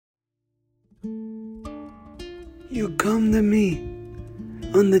You come to me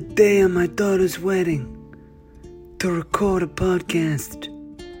on the day of my daughter's wedding to record a podcast.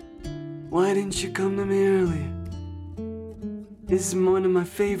 Why didn't you come to me earlier? This is one of my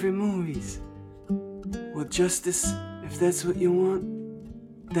favorite movies. Well, Justice, if that's what you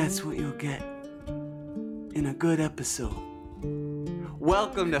want, that's what you'll get in a good episode.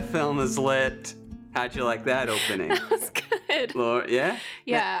 Welcome to Film is Lit. How'd you like that opening? That was good. Laura, yeah?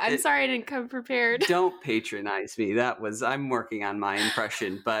 Yeah, I'm sorry I didn't come prepared. Don't patronize me. I'm working on my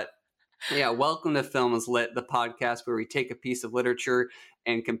impression. But yeah, welcome to Film is Lit, the podcast where we take a piece of literature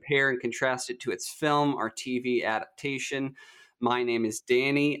and compare and contrast it to its film or TV adaptation. My name is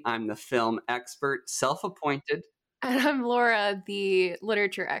Danny. I'm the film expert, self-appointed. And I'm Laura, the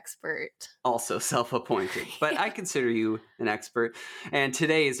literature expert. Also self-appointed, but I consider you an expert. And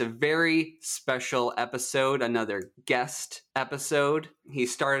today is a very special episode, another guest episode. He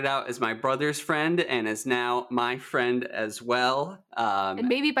started out as my brother's friend and is now my friend as well. And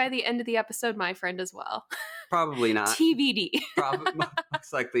maybe by the end of the episode, my friend as well. Probably not. TBD. Probably,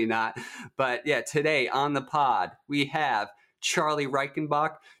 most likely not. But yeah, today on the pod, we have Charlie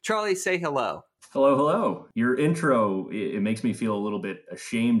Reichenbach. Charlie, say hello. Hello, hello. Your intro, it makes me feel a little bit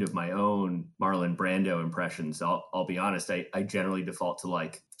ashamed of my own Marlon Brando impressions. I'll be honest, I generally default to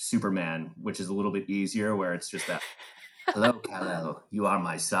like Superman, which is a little bit easier, where it's just that, hello, Kal-El, you are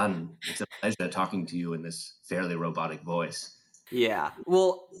my son. It's a pleasure talking to you in this fairly robotic voice. Yeah.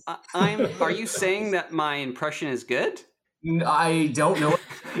 Well, are you saying that my impression is good? I don't know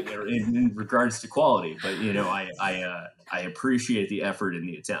in regards to quality, but I appreciate the effort and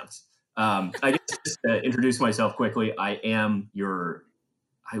the attempt. I guess just to introduce myself quickly, I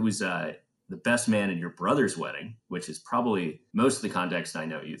was the best man in your brother's wedding, which is probably most of the context I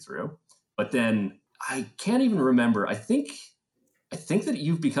know you through. But then I can't even remember. I think that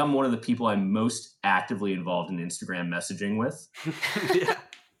you've become one of the people I'm most actively involved in Instagram messaging with. Yeah.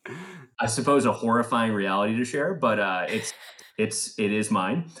 I suppose a horrifying reality to share, but it is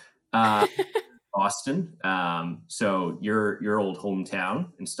mine. Austin, so your old hometown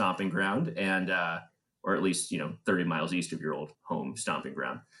and stomping ground, and or at least 30 miles east of your old home stomping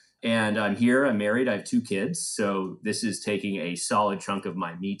ground. And I'm here. I'm married. I have 2 kids, so this is taking a solid chunk of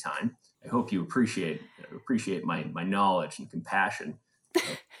my me time. I hope you appreciate my knowledge and compassion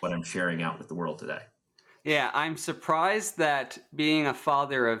of what I'm sharing out with the world today. Yeah, I'm surprised that being a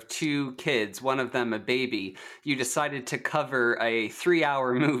father of 2 kids, one of them a baby, you decided to cover a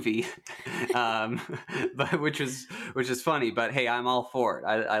 3-hour movie, but which is funny. But hey, I'm all for it.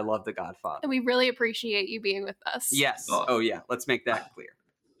 I love The Godfather. And we really appreciate you being with us. Yes. Oh yeah. Let's make that clear.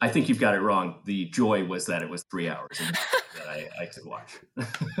 I think you've got it wrong. The joy was that it was 3 hours and that I could watch.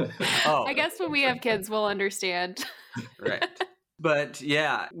 Oh, I guess when we have kids, we'll understand. Right. But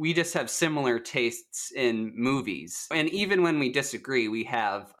yeah, we just have similar tastes in movies. And even when we disagree, we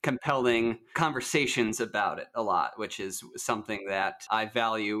have compelling conversations about it a lot, which is something that I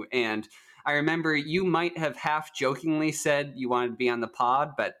value. And I remember you might have half jokingly said you wanted to be on the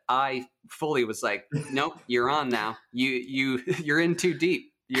pod, but I fully was like, nope, you're on now. You're in too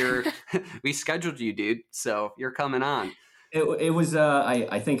deep. We scheduled you, dude. So you're coming on. It was,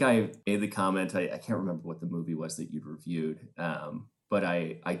 I think I made the comment, I can't remember what the movie was that you'd reviewed, but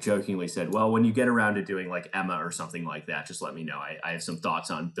I jokingly said, well, when you get around to doing like Emma or something like that, just let me know. I have some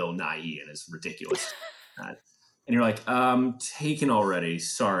thoughts on Bill Nighy and his ridiculous. And you're like, taken already.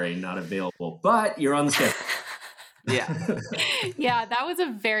 Sorry, not available, but you're on the schedule. Yeah. Yeah, that was a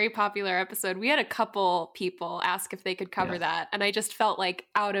very popular episode. We had a couple people ask if they could cover that. And I just felt like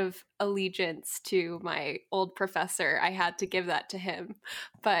out of allegiance to my old professor, I had to give that to him.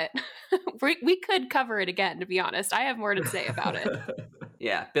 But we could cover it again, to be honest. I have more to say about it.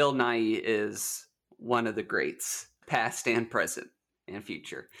 Yeah, Bill Nighy is one of the greats, past and present and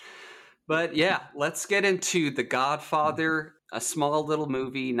future. But yeah, let's get into The Godfather, a small little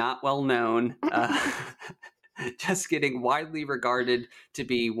movie, not well known. Just getting widely regarded to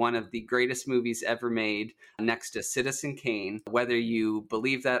be one of the greatest movies ever made, next to Citizen Kane. Whether you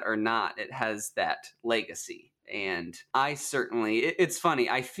believe that or not, it has that legacy. And I certainly, it's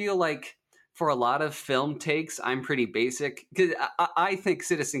funny, I feel like for a lot of film takes, I'm pretty basic, because I think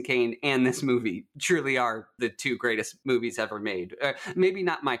Citizen Kane and this movie truly are the 2 greatest movies ever made. Maybe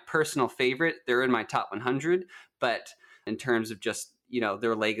not my personal favorite, they're in my top 100, but in terms of just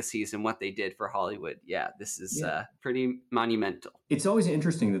their legacies and what they did for Hollywood. Yeah, this is pretty monumental. It's always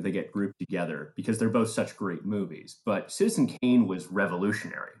interesting that they get grouped together because they're both such great movies. But Citizen Kane was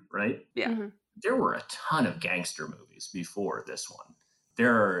revolutionary, right? Yeah. There were a ton of gangster movies before this one.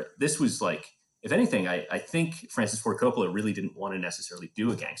 This was like if anything, I think Francis Ford Coppola really didn't want to necessarily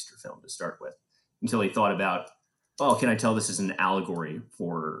do a gangster film to start with until he thought about, well, can I tell this as an allegory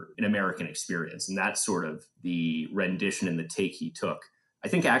for an American experience? And that's sort of the rendition and the take he took. I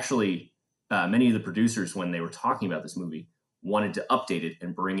think actually many of the producers, when they were talking about this movie, wanted to update it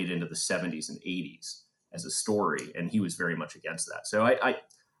and bring it into the 70s and 80s as a story. And he was very much against that. So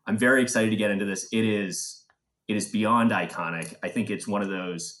I'm very excited to get into this. It is beyond iconic. I think it's one of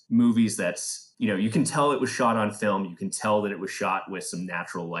those movies that's, you can tell it was shot on film. You can tell that it was shot with some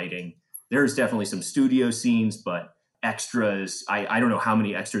natural lighting. There's definitely some studio scenes, but extras, I don't know how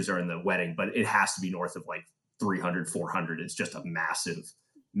many extras are in the wedding, but it has to be north of like 300, 400. It's just a massive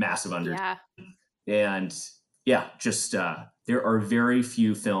undertaking. Yeah. And just there are very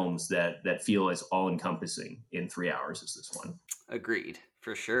few films that feel as all-encompassing in 3 hours as this one. Agreed,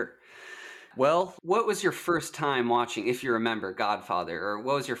 for sure. Well, what was your first time watching, if you remember, Godfather, or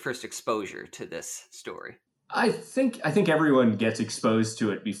what was your first exposure to this story? I think everyone gets exposed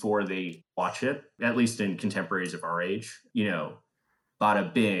to it before they watch it, at least in contemporaries of our age.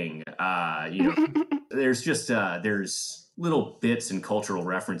 Bada bing. There's just there's little bits and cultural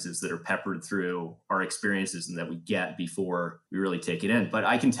references that are peppered through our experiences and that we get before we really take it in. But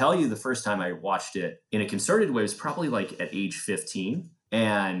I can tell you the first time I watched it in a concerted way was probably like at age 15.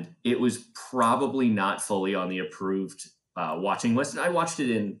 And it was probably not fully on the approved watching list. And I watched it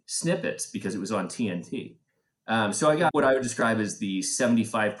in snippets because it was on TNT. So I got what I would describe as the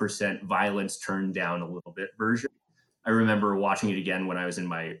 75% violence turned down a little bit version. I remember watching it again when I was in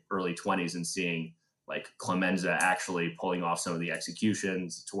my early 20s and seeing like Clemenza actually pulling off some of the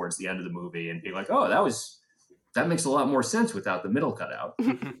executions towards the end of the movie and being like, oh, that makes a lot more sense without the middle cut out.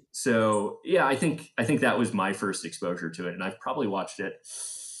 So yeah, I think that was my first exposure to it. And I've probably watched it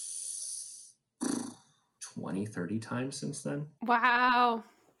 20, 30 times since then. Wow.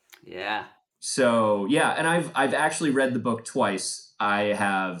 Yeah. So yeah, and I've actually read the book twice. I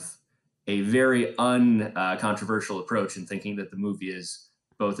have a very uncontroversial approach in thinking that the movie is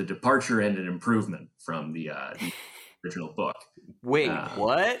both a departure and an improvement from the original book. Wait,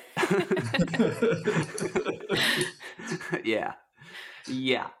 what?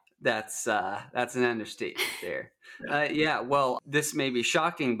 Yeah, that's an understatement there. Well, this may be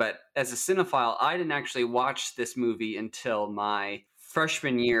shocking, but as a cinephile, I didn't actually watch this movie until my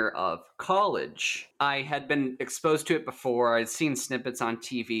freshman year of college. I had been exposed to it before. I'd seen snippets on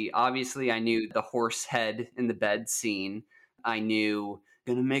TV. Obviously, I knew the horse head in the bed scene. I knew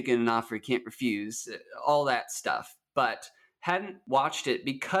gonna make it an offer you can't refuse, all that stuff, but hadn't watched it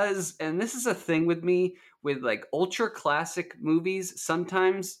because, and this is a thing with me with like ultra classic movies,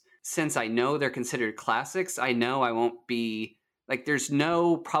 sometimes since I know they're considered classics, I know I won't be like, there's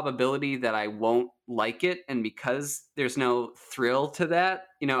no probability that I won't like it. And because there's no thrill to that,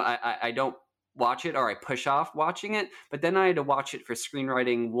 I don't watch it, or I push off watching it. But then I had to watch it for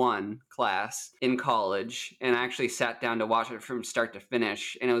Screenwriting 1 class in college, and I actually sat down to watch it from start to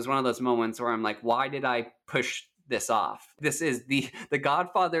finish. And it was one of those moments where I'm like, why did I push this off? This is the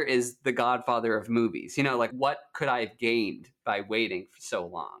Godfather is the Godfather of movies. Like, what could I have gained by waiting for so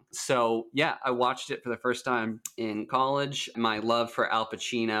long? So yeah, I watched it for the first time in college. My love for Al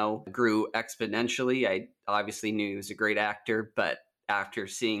Pacino grew exponentially. I obviously knew he was a great actor, but after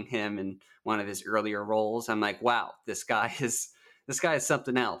seeing him in one of his earlier roles, I'm like, wow, this guy is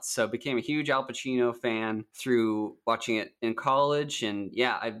something else. So became a huge Al Pacino fan through watching it in college. And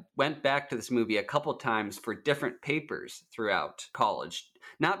yeah, I went back to this movie a couple times for different papers throughout college.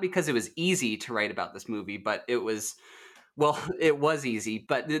 Not because it was easy to write about this movie, but it was easy,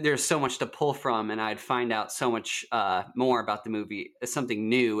 but there's so much to pull from, and I'd find out so much more about the movie, something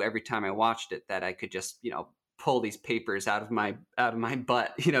new every time I watched it, that I could just, pull these papers out of my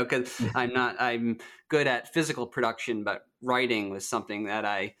butt, because I'm good at physical production, but writing was something that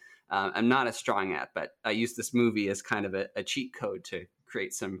I'm not as strong at. But I used this movie as kind of a cheat code to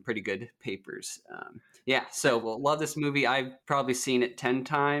create some pretty good papers. So we'll love this movie. I've probably seen it 10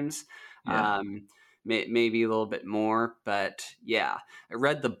 times, maybe a little bit more. But yeah, I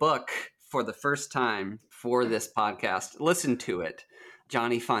read the book for the first time for this podcast, listened to it.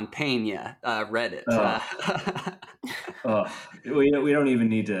 Johnny Fontana read it. We don't even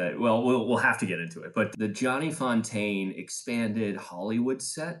need to. Well, we'll have to get into it. But the Johnny Fontane expanded Hollywood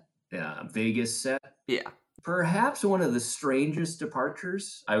set, Vegas set, perhaps one of the strangest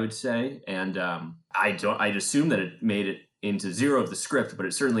departures, I would say. And I'd assume that it made it into zero of the script, but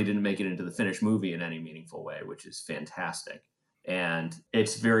it certainly didn't make it into the finished movie in any meaningful way, which is fantastic. And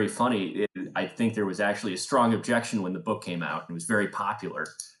it's very funny. I think there was actually a strong objection when the book came out, and it was very popular,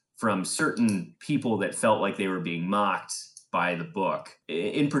 from certain people that felt like they were being mocked by the book.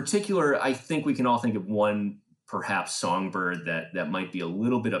 In particular, I think we can all think of one, perhaps Songbird, that might be a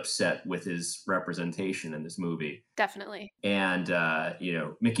little bit upset with his representation in this movie. Definitely. And,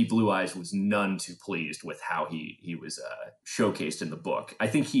 Mickey Blue Eyes was none too pleased with how he was showcased in the book. I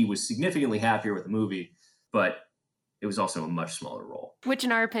think he was significantly happier with the movie, but it was also a much smaller role. Which,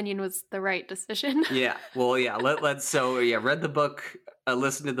 in our opinion, was the right decision. Yeah. Well, yeah. Read the book,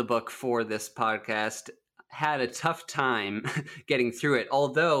 listened to the book for this podcast, had a tough time getting through it.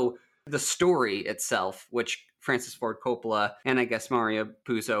 Although the story itself, which Francis Ford Coppola and I guess Mario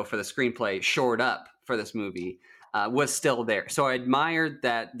Puzo for the screenplay shored up for this movie, was still there. So I admired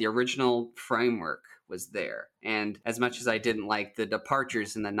that the original framework was there. And as much as I didn't like the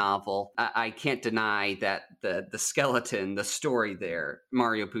departures in the novel, I can't deny that the skeleton, the story there,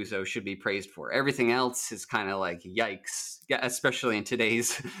 Mario Puzo should be praised for. Everything else is kind of like, yikes, especially in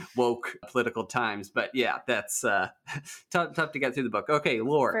today's woke political times. But yeah, that's tough to get through the book. Okay,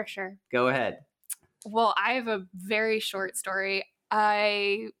 Laura. For sure. Go ahead. Well, I have a very short story.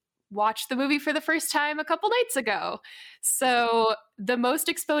 I watched the movie for the first time a couple nights ago. So the most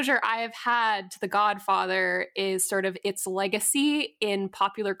exposure I have had to The Godfather is sort of its legacy in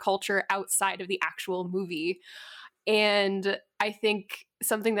popular culture outside of the actual movie. And I think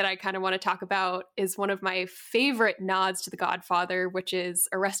something that I kind of want to talk about is one of my favorite nods to The Godfather, which is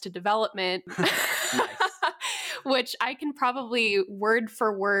Arrested Development, which I can probably word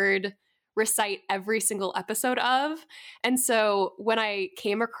for word recite every single episode of. And so when I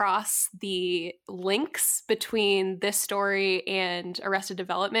came across the links between this story and Arrested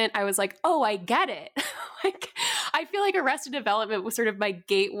Development, I was like, oh, I get it. I feel like Arrested Development was sort of my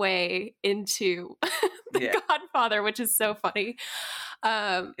gateway into The Godfather, which is so funny.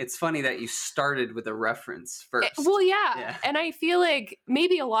 It's funny that you started with a reference first. Yeah. And I feel like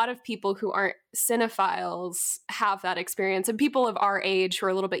maybe a lot of people who aren't cinephiles have that experience, and people of our age who are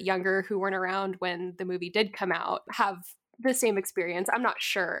a little bit younger who weren't around when the movie did come out have the same experience. I'm not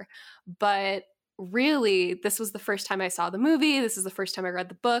sure. But really, this was the first time I saw the movie. This is the first time I read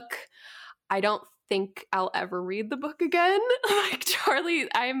the book. I don't think I'll ever read the book again. Like, Charlie,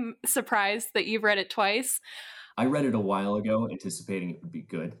 I'm surprised that you've read it twice. I read it a while ago, anticipating it would be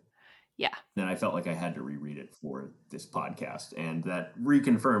good. Yeah. And I felt like I had to reread it for this podcast. And that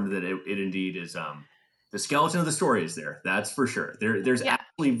reconfirmed that it indeed is the skeleton of the story is there. That's for sure. There's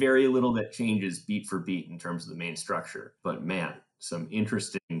actually very little that changes beat for beat in terms of the main structure. But man, some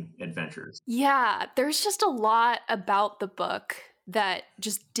interesting adventures. Yeah, there's just a lot about the book that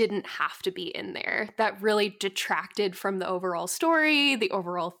just didn't have to be in there, that really detracted from the overall story, the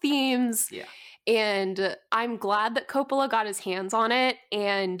overall themes. Yeah. And I'm glad that Coppola got his hands on it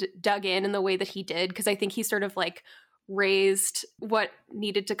and dug in the way that he did, because I think he sort of like raised what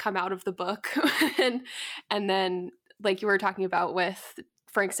needed to come out of the book. and then, like you were talking about with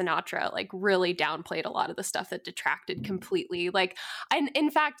Frank Sinatra, like really downplayed a lot of the stuff that detracted completely. Like, and in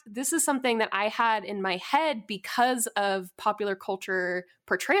fact, this is something that I had in my head because of popular culture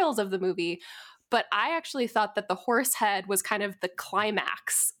portrayals of the movie. But I actually thought that the horse head was kind of the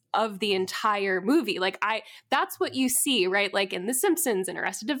climax of the entire movie. Like, that's what you see, right? Like in The Simpsons and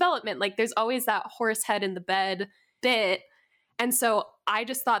Arrested Development, like there's always that horse head in the bed bit. And so I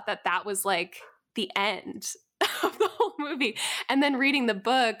just thought that that was like the end of the whole movie. And then reading the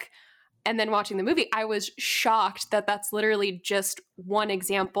book and then watching the movie, I was shocked that that's literally just one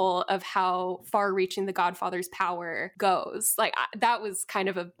example of how far-reaching The Godfather's power goes. Like, that was kind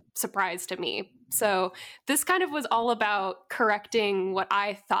of a surprise to me. So this kind of was all about correcting what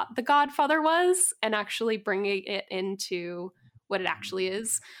I thought The Godfather was and actually bringing it into what it actually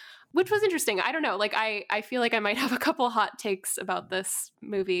is, which was interesting. I don't know. Like, I feel like I might have a couple hot takes about this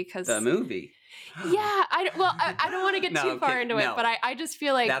movie because the movie. Yeah, I don't want to get too far into it, but I just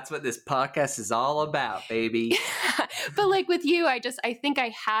feel like that's what this podcast is all about, baby. But like with you, I think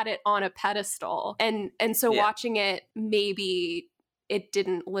I had it on a pedestal, and so watching it, maybe it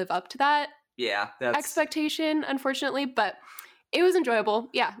didn't live up to that expectation, unfortunately, but it was enjoyable.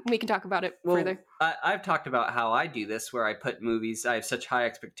 Yeah, we can talk about it further. I've talked about how I do this, where I put movies, I have such high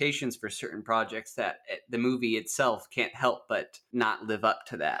expectations for certain projects that the movie itself can't help but not live up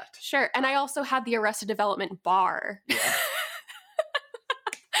to that. Sure. And I also had the Arrested Development bar. Yeah.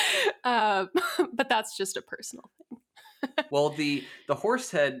 But that's just a personal thing. Well, the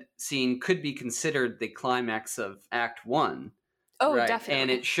horsehead scene could be considered the climax of Act 1. Oh, right? Definitely.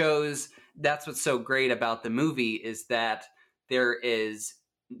 And it shows, that's what's so great about the movie, is that there is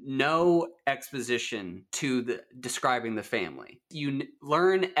no exposition to describing the family. You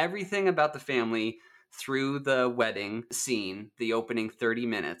learn everything about the family through the wedding scene, the opening 30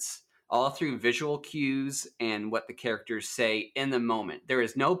 minutes, all through visual cues and what the characters say in the moment. There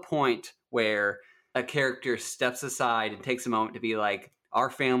is no point where a character steps aside and takes a moment to be like, our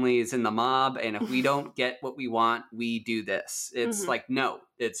family is in the mob, and if we don't get what we want, we do this. It's like, no,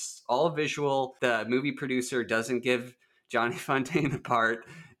 it's all visual. The movie producer doesn't give Johnny Fontane the part,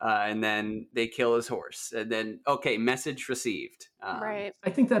 and then they kill his horse. And then, okay, message received. Right. I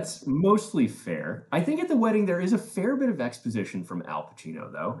think that's mostly fair. I think at the wedding, there is a fair bit of exposition from Al Pacino,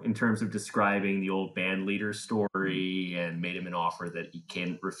 though, in terms of describing the old band leader story and made him an offer that he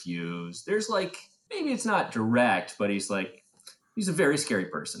can't refuse. There's like, maybe it's not direct, but he's a very scary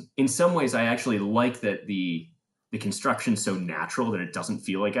person. In some ways, I actually like that the construction's so natural that it doesn't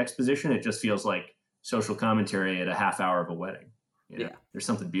feel like exposition. It just feels like social commentary at a half hour of a wedding. You know? Yeah. There's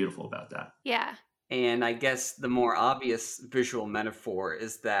something beautiful about that. Yeah. And I guess the more obvious visual metaphor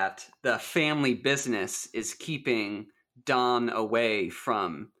is that the family business is keeping Don away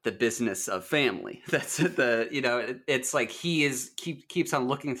from the business of family. That's it's like he keeps on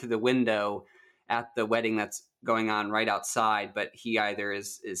looking through the window at the wedding that's going on right outside, but he either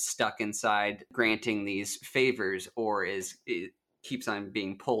is stuck inside granting these favors or keeps on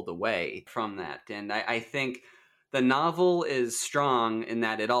being pulled away from that. And I think the novel is strong in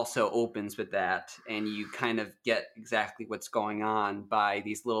that it also opens with that, and you kind of get exactly what's going on by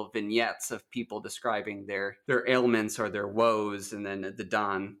these little vignettes of people describing their ailments or their woes, and then the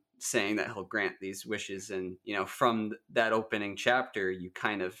Don saying that he'll grant these wishes. And, from that opening chapter, you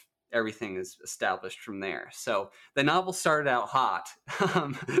kind of, everything is established from there. So the novel started out hot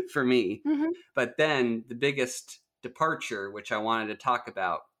for me, but then the biggest departure, which I wanted to talk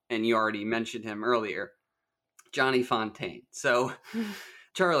about, and you already mentioned him earlier, Johnny Fontane. So,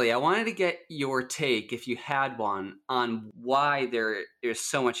 Charlie, I wanted to get your take, if you had one, on why there is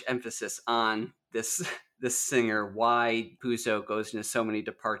so much emphasis on this singer, why Puzo goes into so many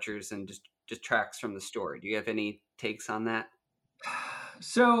departures and just detracts from the story. Do you have any takes on that?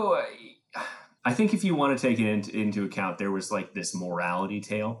 So, I think if you want to take it into account, there was like this morality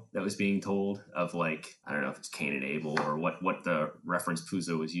tale that was being told of like, I don't know if it's Cain and Abel or what the reference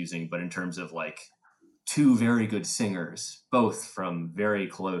Puzo was using, but in terms of like two very good singers, both from very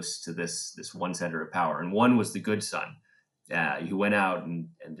close to this one center of power. And one was the good son, who went out and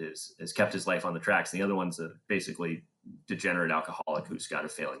has kept his life on the tracks. And the other one's a basically degenerate alcoholic who's got a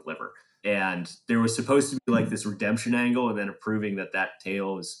failing liver. And there was supposed to be like this redemption angle, and then proving that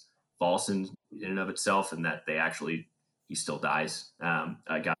tale is false in and of itself, and that he still dies. I'm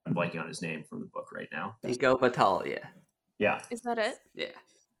blanking on his name from the book right now. Nico Battaglia. Yeah. Is that it? Yeah.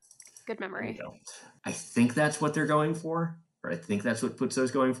 Good memory. I think that's what they're going for, or I think that's what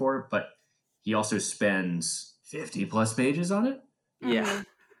Puzo's going for, but he also spends 50 plus pages on it. Yeah.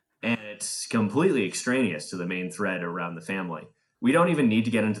 And it's completely extraneous to the main thread around the family. We don't even need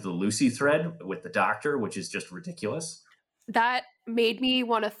to get into the Lucy thread with the doctor, which is just ridiculous. That made me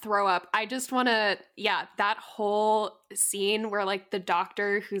want to throw up. I just want to, that whole scene where like the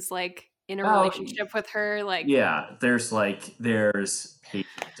doctor who's like in a relationship with her, like, there's patient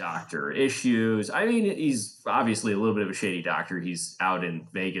doctor issues. I mean, he's obviously a little bit of a shady doctor. He's out in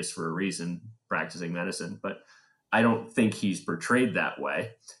Vegas for a reason, practicing medicine, but I don't think he's portrayed that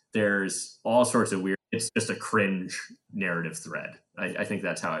way. There's all sorts of weird, it's just a cringe narrative thread. I think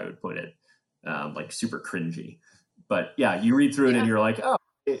that's how I would put it. Like super cringy. But yeah, you read through it and you're like, oh,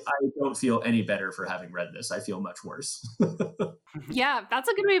 I don't feel any better for having read this. I feel much worse. Yeah, that's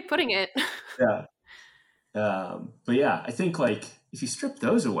a good way of putting it. Yeah. But yeah, I think like if you strip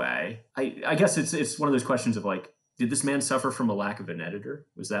those away, I guess it's one of those questions of like, did this man suffer from a lack of an editor?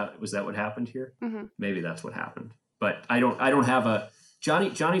 Was that what happened here? Mm-hmm. Maybe that's what happened. But I don't have a Johnny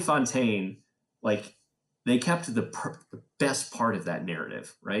Fontane. Like they kept the best part of that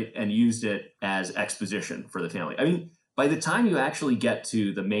narrative, right, and used it as exposition for the family. I mean, by the time you actually get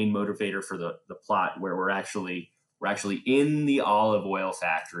to the main motivator for the plot, where we're actually in the olive oil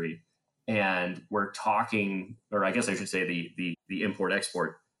factory, and we're talking, or I guess I should say the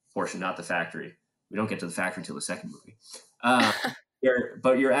import-export portion, not the factory. We don't get to the factory until the second movie.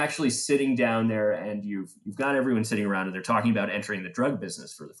 But you're actually sitting down there, and you've got everyone sitting around, and they're talking about entering the drug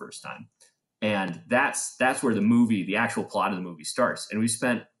business for the first time. And that's where the actual plot of the movie starts. And we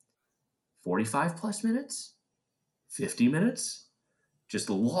spent 45 plus minutes, 50 minutes, just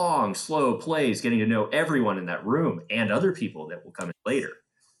long, slow plays, getting to know everyone in that room and other people that will come in later.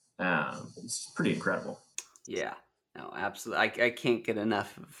 It's pretty incredible. Yeah, no, absolutely. I can't get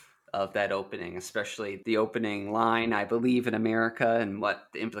enough of that opening, especially the opening line, I believe in America, and what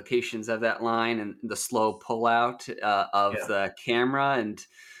the implications of that line, and the slow pullout of the camera, and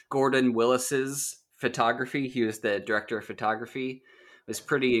Gordon Willis's photography. He was the director of photography. was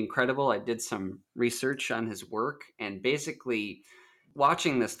pretty incredible. I did some research on his work, and basically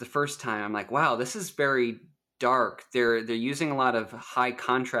watching this the first time, I'm like, wow, this is very dark. They're using a lot of high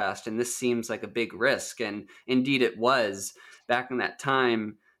contrast, and this seems like a big risk. And indeed it was back in that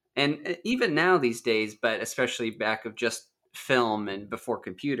time, and even now these days, but especially back of just film and before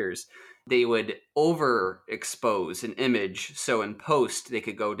computers, they would overexpose an image so in post they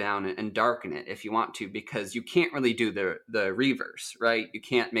could go down and darken it if you want to, because you can't really do the reverse, right? You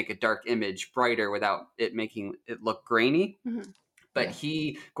can't make a dark image brighter without it making it look grainy. Mhm. But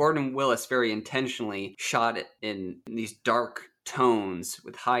Gordon Willis very intentionally shot it in these dark tones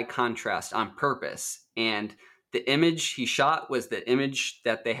with high contrast on purpose. And the image he shot was the image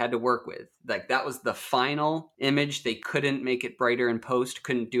that they had to work with. Like, that was the final image. They couldn't make it brighter in post,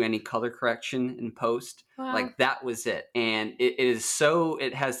 couldn't do any color correction in post. Wow. Like, that was it. And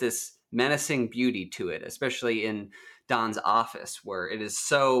it has this menacing beauty to it, especially in Don's office, where it is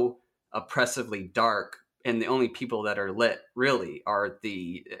so oppressively dark. And the only people that are lit really are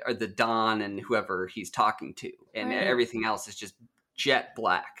the Don and whoever he's talking to, and Right. everything else is just jet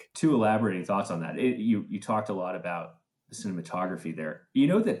black. Two elaborating thoughts on that. You talked a lot about the cinematography there. You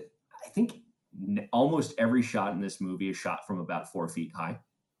know that I think almost every shot in this movie is shot from about 4 feet high.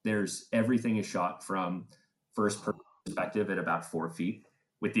 Everything is shot from first person perspective at about 4 feet,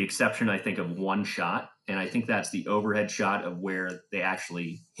 with the exception, I think, of one shot, and I think that's the overhead shot of where they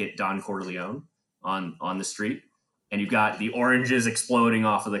actually hit Don Corleone on the street, and you've got the oranges exploding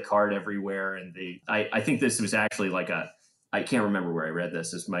off of the cart everywhere. And I think this was actually like I can't remember where I read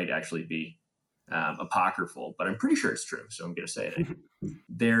this. This might actually be apocryphal, but I'm pretty sure it's true, so I'm going to say it.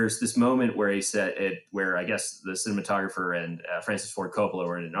 There's this moment where where I guess the cinematographer and Francis Ford Coppola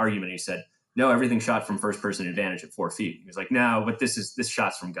were in an argument. He said, "No, everything's shot from first person advantage at 4 feet." He was like, "No, but this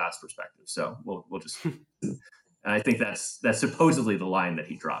shot's from God's perspective, so we'll just." And I think that's supposedly the line that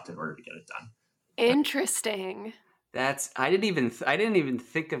he dropped in order to get it done. Interesting. I didn't even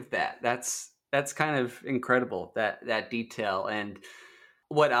think of that. That's kind of incredible, that detail. And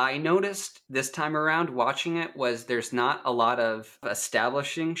what I noticed this time around watching it was there's not a lot of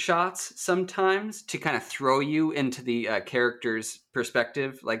establishing shots sometimes to kind of throw you into the character's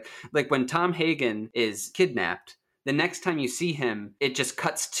perspective. Like when Tom Hagen is kidnapped, the next time you see him, it just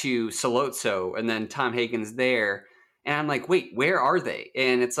cuts to Sollozzo, and then Tom Hagen's there. And I'm like, wait, where are they?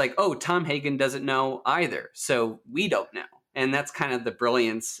 And it's like, oh, Tom Hagen doesn't know either. So we don't know. And that's kind of the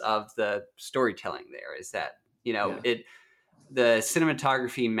brilliance of the storytelling there, is that, the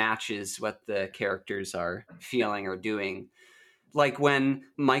cinematography matches what the characters are feeling or doing. Like when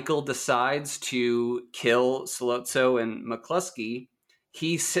Michael decides to kill Sollozzo and McCluskey,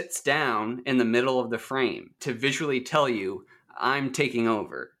 he sits down in the middle of the frame to visually tell you, I'm taking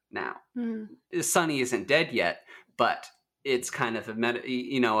over now. Sonny isn't dead yet, but it's kind of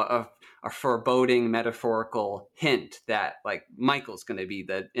a foreboding metaphorical hint that like Michael's going to be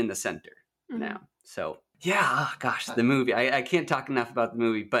in the center now. So yeah, gosh, the movie. I can't talk enough about the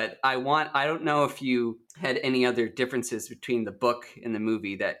movie, but I don't know if you had any other differences between the book and the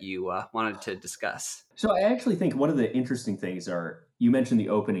movie that you wanted to discuss. So I actually think one of the interesting things you mentioned the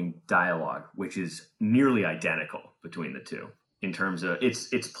opening dialogue, which is nearly identical between the two in terms of its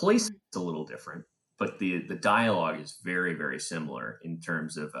place is a little different, but the dialogue is very, very similar in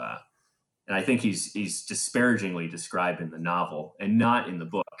terms of, and I think he's disparagingly described in the novel and not in the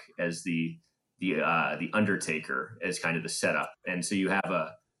book as the Undertaker as kind of the setup. And so you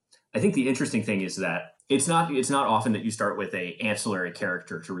have I think the interesting thing is that it's not often that you start with a ancillary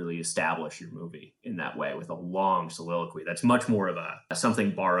character to really establish your movie in that way with a long soliloquy. That's much more of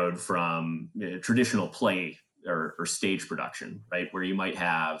something borrowed from traditional play or stage production, right? Where you might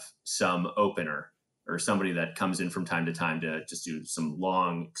have some opener or somebody that comes in from time to time to just do some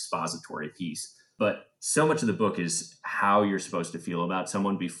long expository piece. But so much of the book is how you're supposed to feel about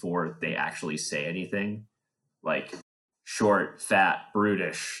someone before they actually say anything. Like short, fat,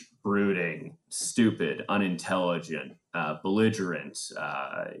 brutish, brooding, stupid, unintelligent, belligerent.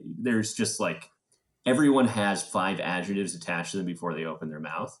 There's just like everyone has 5 adjectives attached to them before they open their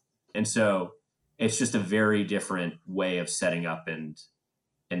mouth. And so it's just a very different way of setting up and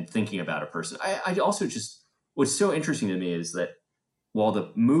thinking about a person. I also just, what's so interesting to me is that while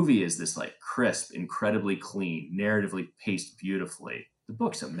the movie is this like crisp, incredibly clean, narratively paced beautifully, the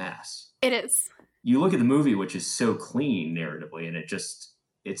book's a mess. It is. You look at the movie, which is so clean narratively, and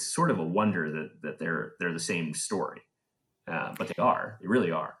it's sort of a wonder that they're the same story. But they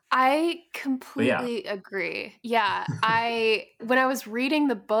really are. I completely agree. Yeah. When I was reading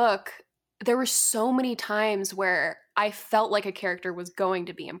the book, there were so many times where I felt like a character was going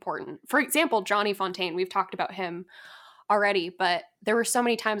to be important. For example, Johnny Fontane, we've talked about him already, but there were so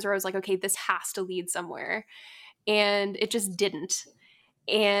many times where I was like, okay, this has to lead somewhere. And it just didn't.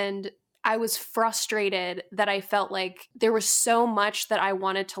 And I was frustrated that I felt like there was so much that I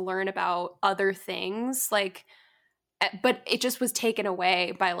wanted to learn about other things, like, but it just was taken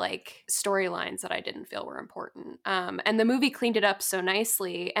away by like storylines that I didn't feel were important. And the movie cleaned it up so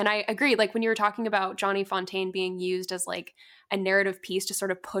nicely. And I agree, like when you were talking about Johnny Fontane being used as like a narrative piece to sort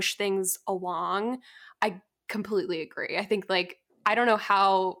of push things along, I completely agree. I think like, I don't know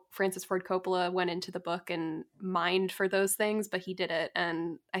how Francis Ford Coppola went into the book and mined for those things, but he did it.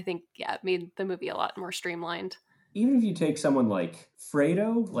 And I think, yeah, it made the movie a lot more streamlined. Even if you take someone like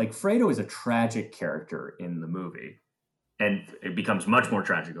Fredo is a tragic character in the movie. And it becomes much more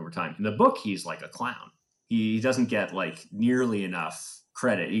tragic over time. In the book, he's like a clown. He doesn't get like nearly enough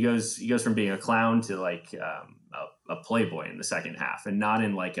credit. He goes from being a clown to like a playboy in the second half, and not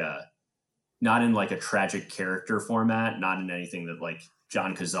in like a tragic character format, not in anything that like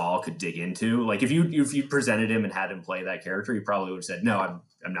John Cazale could dig into. Like if you presented him and had him play that character, he probably would have said, "No,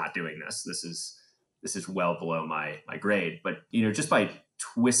 I'm not doing this. This is well below my grade." But just by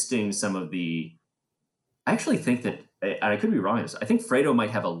twisting some of the, I actually think that, and I could be wrong on this, I think Fredo might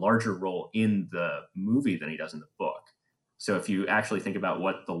have a larger role in the movie than he does in the book. So if you actually think about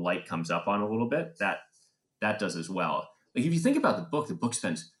what the light comes up on a little bit, that does as well. Like if you think about the book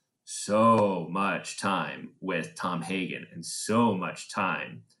spends so much time with Tom Hagen and so much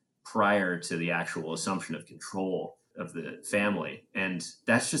time prior to the actual assumption of control of the family. And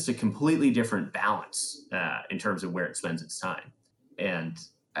that's just a completely different balance in terms of where it spends its time. And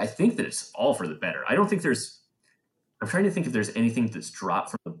I think that it's all for the better. I'm trying to think if there's anything that's dropped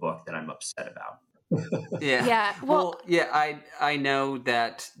from the book that I'm upset about. Yeah. Yeah. Well, yeah, I know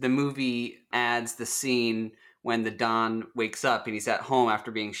that the movie adds the scene when the Don wakes up and he's at home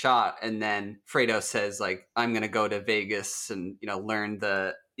after being shot, and then Fredo says like, I'm going to go to Vegas and, learn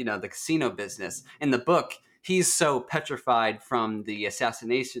the casino business. In the book, he's so petrified from the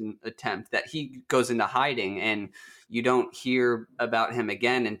assassination attempt that he goes into hiding, and you don't hear about him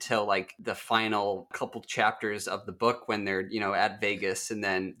again until like the final couple chapters of the book when they're, at Vegas, and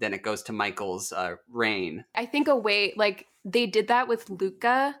then it goes to Michael's reign. I think like they did that with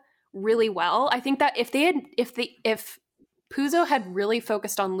Luca really well. I think that if Puzo had really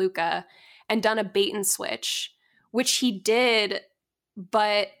focused on Luca and done a bait and switch, which he did,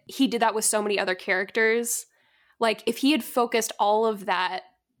 but he did that with so many other characters. Like if he had focused all of that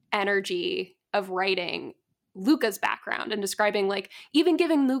energy of writing Luca's background and describing, like even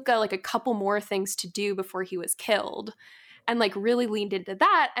giving Luca like a couple more things to do before he was killed, and like really leaned into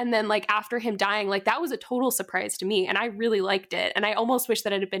that. And then like after him dying, like that was a total surprise to me, and I really liked it. And I almost wish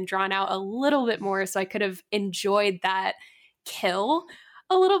that it had been drawn out a little bit more so I could have enjoyed that kill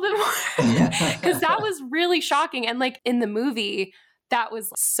a little bit more, because that was really shocking. And like in the movie, that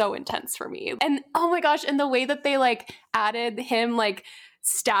was so intense for me. And oh my gosh, and the way that they like added him like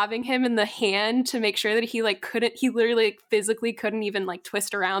stabbing him in the hand to make sure that he literally like, physically couldn't even like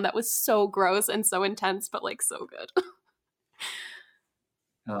twist around. That was so gross and so intense, but like so good.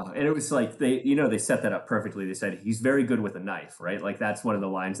 And it was like they set that up perfectly. They said he's very good with a knife, right? Like that's one of the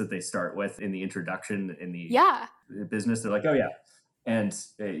lines that they start with in the introduction in the business. They're like, oh yeah, and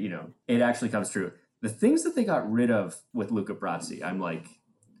it actually comes true. The things that they got rid of with Luca Brasi, I'm like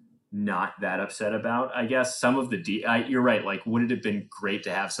not that upset about. I guess some of the you're right. Like, would it have been great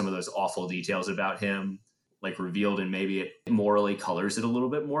to have some of those awful details about him like revealed, and maybe it morally colors it a little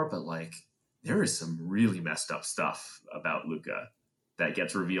bit more? But like, there is some really messed up stuff about Luca that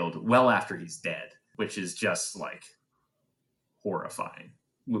gets revealed well after he's dead, which is just like horrifying.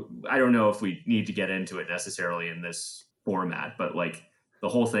 I don't know if we need to get into it necessarily in this format, but like the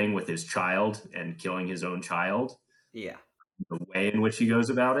whole thing with his child and killing his own child. Yeah. The way in which he goes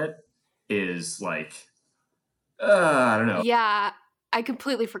about it is like, I don't know. Yeah. I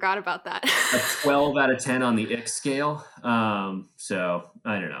completely forgot about that. A 12 out of 10 on the ick scale. So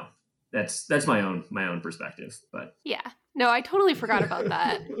I don't know. That's my own perspective, but yeah. No, I totally forgot about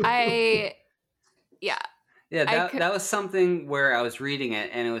that. Yeah, that was something where I was reading it,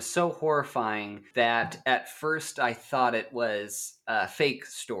 and it was so horrifying that at first I thought it was a fake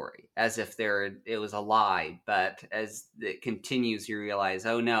story, as if it was a lie. But as it continues, you realize,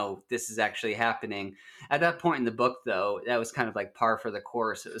 oh no, this is actually happening. At that point in the book, though, that was kind of like par for the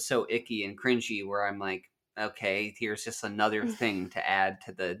course. It was so icky and cringy, where I'm like, okay, here's just another thing to add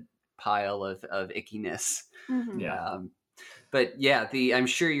to the pile of ickiness. Mm-hmm. Yeah. But yeah, I'm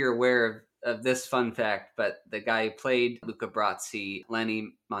sure you're aware of this fun fact, but the guy who played Luca Brasi,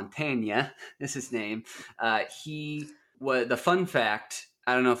 Lenny Montagna is his name. The fun fact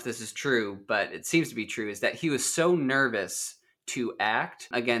I don't know if this is true, but it seems to be true, is that he was so nervous to act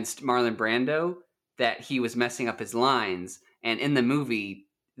against Marlon Brando that he was messing up his lines. And in the movie,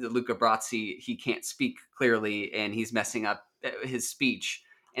 the Luca Brasi, he can't speak clearly and he's messing up his speech.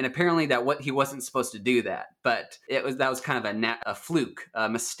 And apparently he wasn't supposed to do that, but that was kind of a fluke, a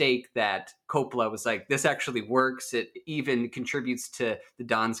mistake that Coppola was like, this actually works. It even contributes to the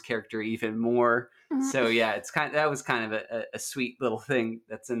Don's character even more. So yeah, that was kind of a sweet little thing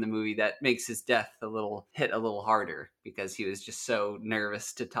that's in the movie that makes his death hit a little harder because he was just so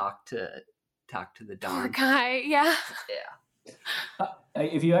nervous to talk to the Don. Poor guy, yeah. Yeah.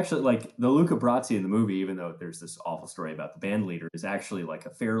 If you actually like the Luca Brasi in the movie, even though there's this awful story about the band leader, is actually like a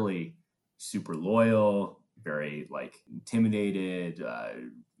fairly super loyal, very like intimidated,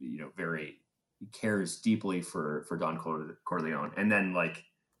 very cares deeply for Don Corleone, and then like.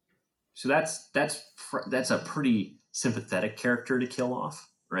 So that's a pretty sympathetic character to kill off,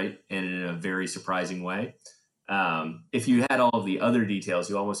 right? And in a very surprising way. If you had all of the other details,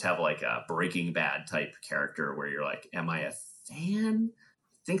 you almost have like a Breaking Bad type character where you're like, am I a fan?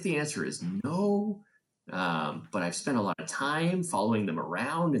 I think the answer is no. But I've spent a lot of time following them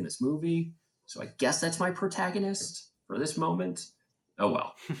around in this movie. So I guess that's my protagonist for this moment. Oh,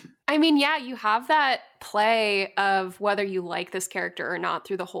 well. I mean, yeah, you have that play of whether you like this character or not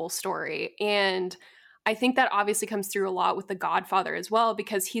through the whole story. And I think that obviously comes through a lot with The Godfather as well,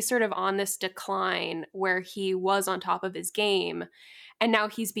 because he's sort of on this decline where he was on top of his game. And now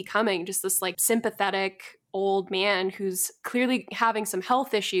he's becoming just this like sympathetic old man who's clearly having some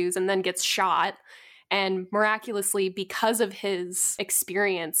health issues and then gets shot. And miraculously, because of his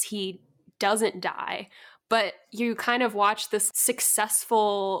experience, he doesn't die. But you kind of watch this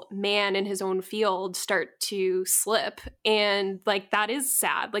successful man in his own field start to slip. And like, that is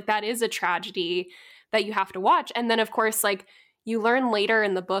sad. Like, that is a tragedy that you have to watch. And then, of course, like, you learn later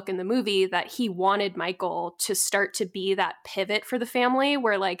in the book and the movie that he wanted Michael to start to be that pivot for the family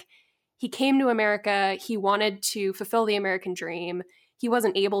where like he came to America, he wanted to fulfill the American dream. He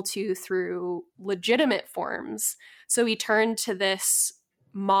wasn't able to through legitimate forms. So he turned to this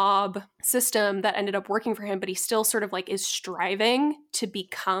mob system that ended up working for him, but he still sort of like is striving to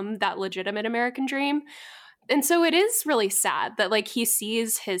become that legitimate American dream. And so it is really sad that like he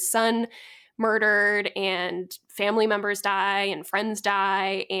sees his son murdered and family members die and friends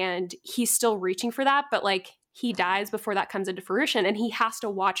die and he's still reaching for that, but like he dies before that comes into fruition and he has to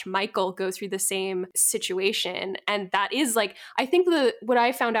watch Michael go through the same situation. And that is like, I think what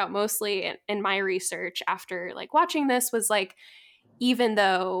I found out mostly in my research after like watching this was like, even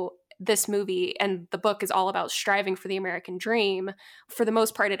though this movie and the book is all about striving for the American dream, for the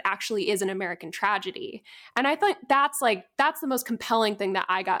most part, it actually is an American tragedy. And I think that's the most compelling thing that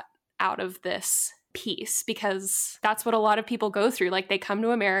I got out of this piece, because that's what a lot of people go through. Like they come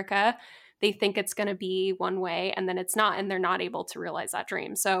to America, they think it's going to be one way, and then it's not, and they're not able to realize that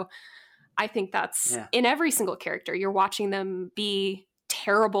dream. So I think that's in every single character. You're watching them be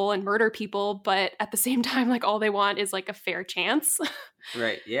terrible and murder people, but at the same time, like all they want is like a fair chance.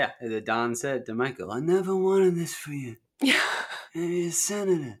 Right. Yeah. The Don said to Michael, I never wanted this for you. Yeah. Maybe a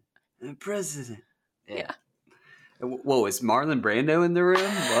senator, a president. Yeah. Whoa, is Marlon Brando in the room?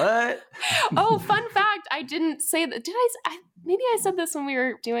 What? Oh, fun fact. I didn't say that. Did maybe I said this when we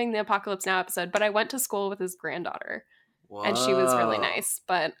were doing the Apocalypse Now episode, but I went to school with his granddaughter. Whoa. And she was really nice,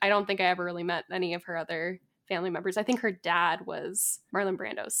 but I don't think I ever really met any of her other family members. I think her dad was Marlon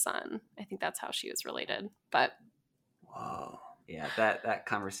Brando's son. I think that's how she was related. But whoa, yeah, that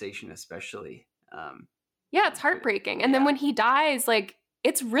conversation especially. Yeah, it's heartbreaking. And then when he dies, like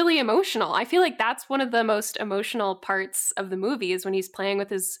it's really emotional. I feel like that's one of the most emotional parts of the movie is when he's playing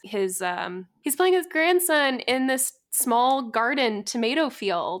with his grandson in this small garden tomato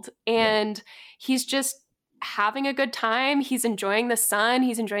field, and he's just having a good time. He's enjoying the sun.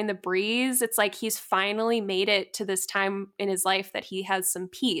 He's enjoying the breeze. It's like he's finally made it to this time in his life that he has some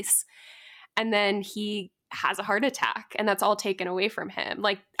peace. And then he has a heart attack and that's all taken away from him.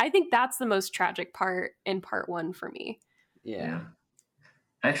 Like, I think that's the most tragic part in part one for me. Yeah.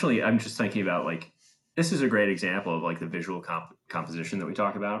 Actually, I'm just thinking about like, this is a great example of like the visual composition that we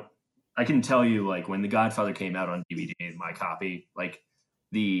talk about. I can tell you like when The Godfather came out on DVD, my copy, like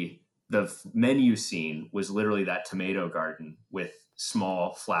the menu scene was literally that tomato garden with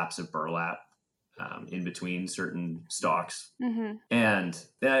small flaps of burlap in between certain stalks. Mm-hmm. And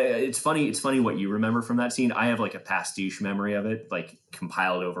it's funny what you remember from that scene. I have like a pastiche memory of it, like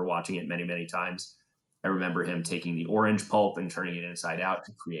compiled over watching it many, many times. I remember him taking the orange pulp and turning it inside out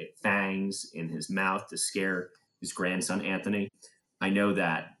to create fangs in his mouth to scare his grandson, Anthony. I know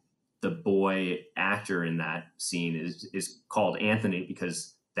that the boy actor in that scene is called Anthony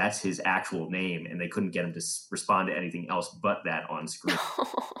because that's his actual name, and they couldn't get him to respond to anything else but that on screen.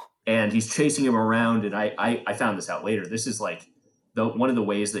 And he's chasing him around, and I found this out later. This is like one of the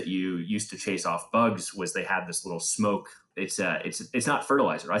ways that you used to chase off bugs was they had this little smoke. It's not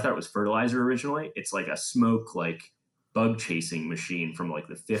fertilizer. I thought it was fertilizer originally. It's like a smoke like bug chasing machine from like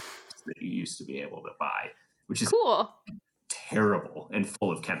the 50s that you used to be able to buy, which is cool. Terrible and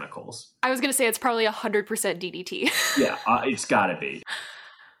full of chemicals. I was going to say it's probably 100% DDT. Yeah, it's got to be.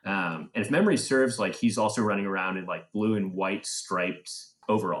 And if memory serves, like he's also running around in like blue and white striped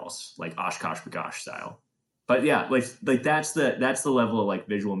overalls, like Oshkosh Bagosh style. But yeah, like that's the level of like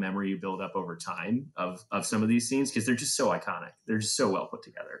visual memory you build up over time of some of these scenes because they're just so iconic. They're just so well put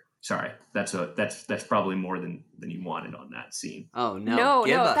together. Sorry, that's probably more than you wanted on that scene. Oh no,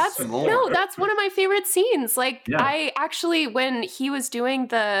 that's more. No, that's one of my favorite scenes. Like yeah. I actually, when he was doing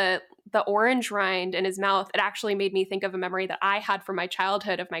the orange rind in his mouth, it actually made me think of a memory that I had from my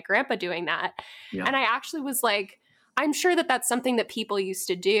childhood of my grandpa doing that. Yeah. And I actually was like, I'm sure that that's something that people used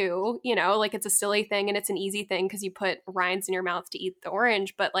to do, you know, like it's a silly thing and it's an easy thing because you put rinds in your mouth to eat the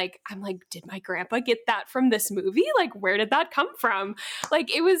orange. But like, I'm like, did my grandpa get that from this movie? Like, where did that come from?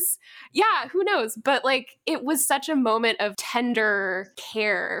 Like, it was, yeah, who knows? But like, it was such a moment of tender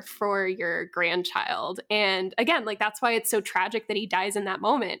care for your grandchild. And again, like, that's why it's so tragic that he dies in that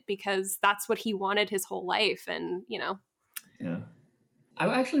moment because that's what he wanted his whole life. And, you know. Yeah. I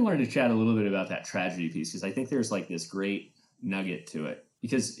actually wanted to chat a little bit about that tragedy piece because I think there's like this great nugget to it.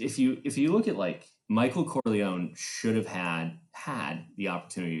 Because if you look at like Michael Corleone should have had the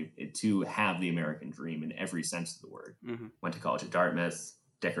opportunity to have the American dream in every sense of the word. Mm-hmm. Went to college at Dartmouth,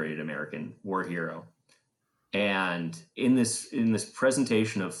 decorated American war hero. And in this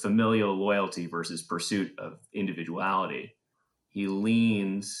presentation of familial loyalty versus pursuit of individuality, he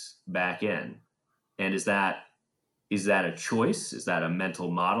leans back in. And is that a choice? Is that a mental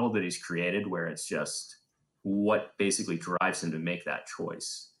model that he's created where it's just what basically drives him to make that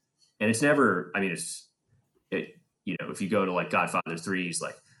choice? And it's never, I mean, you know, if you go to like Godfather 3, he's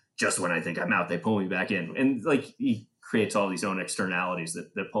like, just when I think I'm out, they pull me back in. And like, he creates all these own externalities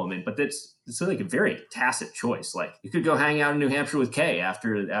that pull him in, but it's like a very tacit choice. Like you could go hang out in New Hampshire with Kay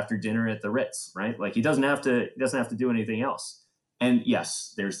after dinner at the Ritz, right? Like he doesn't have to do anything else. And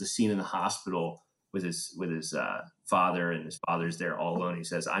yes, there's the scene in the hospital with his father, and his father's there all alone. He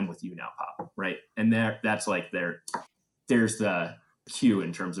says, "I'm with you now, Pop." Right, and that's like there's the cue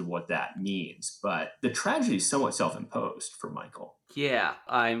in terms of what that means. But the tragedy is somewhat self-imposed for Michael. Yeah,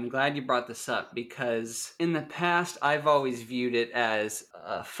 I'm glad you brought this up because in the past I've always viewed it as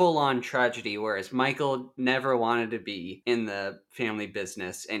a full-on tragedy, whereas Michael never wanted to be in the family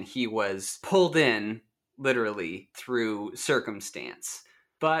business, and he was pulled in literally through circumstance.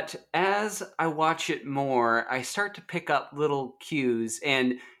 But as I watch it more, I start to pick up little cues.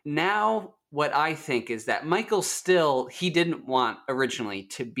 And now what I think is that Michael he didn't want originally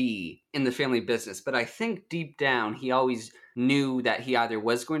to be in the family business. But I think deep down, he always knew that he either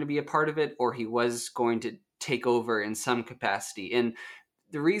was going to be a part of it or he was going to take over in some capacity. And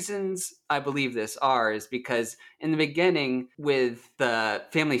the reasons I believe this is because in the beginning with the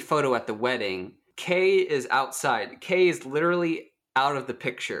family photo at the wedding, Kay is outside. Kay is literally out of the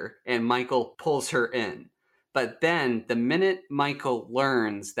picture and Michael pulls her in. But then the minute Michael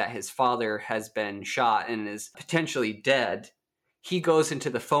learns that his father has been shot and is potentially dead, he goes into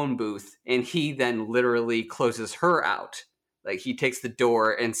the phone booth and he then literally closes her out. Like he takes the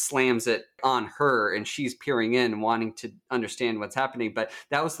door and slams it on her and she's peering in wanting to understand what's happening. But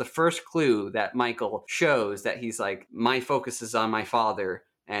that was the first clue that Michael shows that he's like, my focus is on my father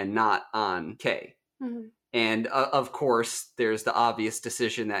and not on Kay. Mm-hmm. And of course, there's the obvious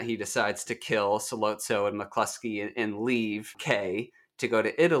decision that he decides to kill Sollozzo and McCluskey and leave Kay to go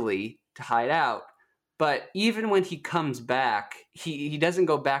to Italy to hide out. But even when he comes back, he doesn't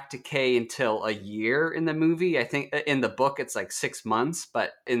go back to Kay until a year in the movie. I think in the book it's like 6 months,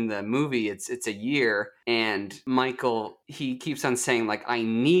 but in the movie it's a year. And Michael, he keeps on saying like, I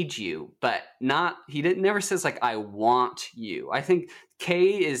need you, but never says like, I want you. I think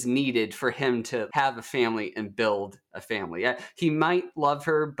Kay is needed for him to have a family and build a family. He might love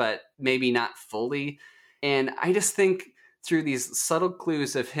her, but maybe not fully. And I just think through these subtle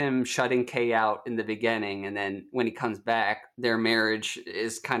clues of him shutting Kay out in the beginning, and then when he comes back, their marriage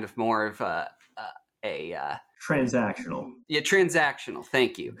is kind of more of a transactional. Yeah, transactional.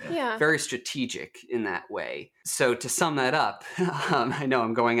 Thank you. Yeah. Very strategic in that way. So to sum that up, I know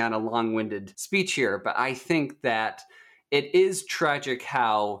I'm going on a long-winded speech here, but I think that it is tragic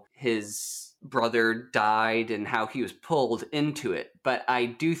how his brother died and how he was pulled into it. But I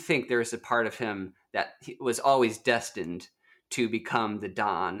do think there's a part of him that was always destined to become the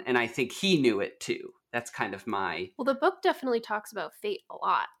Don. And I think he knew it too. That's kind of my... Well, the book definitely talks about fate a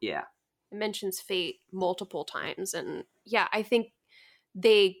lot. Yeah. It mentions fate multiple times. And yeah, I think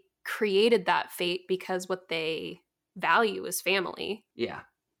they created that fate because what they value is family. Yeah.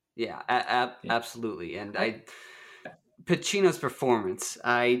 Absolutely. And Pacino's performance,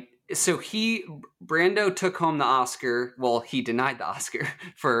 Brando took home the Oscar. Well, he denied the Oscar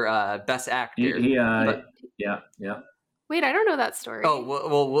for Best Actor. Yeah. Wait, I don't know that story. Oh,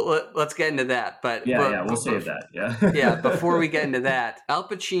 well, let's get into that. But we'll save that. Yeah. Yeah, before we get into that, Al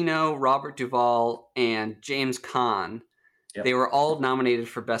Pacino, Robert Duvall, and James Caan, they were all nominated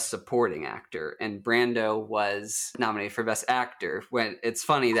for Best Supporting Actor, and Brando was nominated for Best Actor. When it's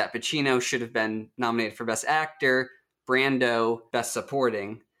funny that Pacino should have been nominated for Best Actor, Brando Best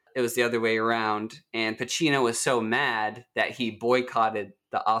Supporting. It was the other way around, and Pacino was so mad that he boycotted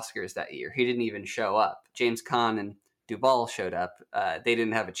the Oscars that year. He didn't even show up. James Caan and Duvall showed up. They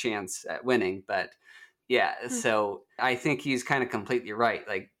didn't have a chance at winning, but yeah, so I think he's kind of completely right.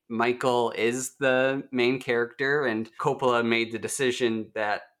 Like, Michael is the main character, and Coppola made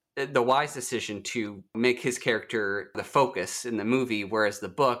the wise decision to make his character the focus in the movie, whereas the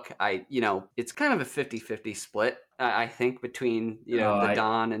book, it's kind of a 50-50 split, I think, between, the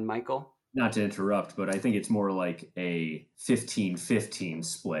Don and Michael. Not to interrupt, but I think it's more like a 15-15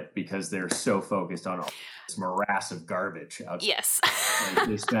 split because they're so focused on all this morass of garbage outside. Yes. Like,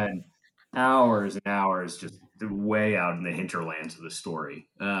 they spend hours and hours just way out in the hinterlands of the story.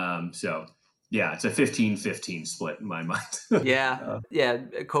 So yeah, it's a 15-15 split in my mind. Yeah.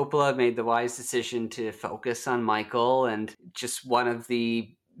 Coppola made the wise decision to focus on Michael, and just one of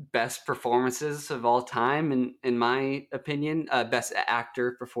the best performances of all time, in my opinion. Best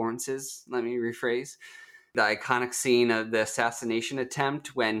actor performances, let me rephrase. The iconic scene of the assassination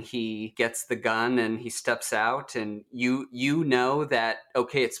attempt when he gets the gun and he steps out, and you know that,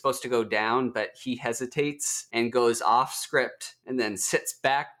 okay, it's supposed to go down, but he hesitates and goes off script and then sits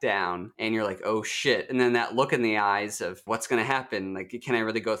back down, and you're like, oh shit. And then that look in the eyes of what's going to happen, like, can I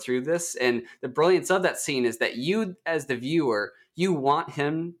really go through this? And the brilliance of that scene is that you, as the viewer, you want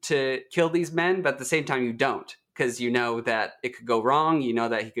him to kill these men, but at the same time you don't, because you know that it could go wrong. You know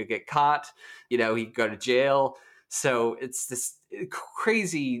that he could get caught. He could go to jail. So it's this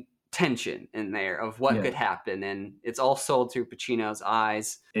crazy tension in there of what could happen, and it's all sold through Pacino's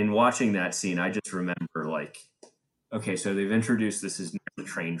eyes. In watching that scene, I just remember, like, okay, so they've introduced this as near the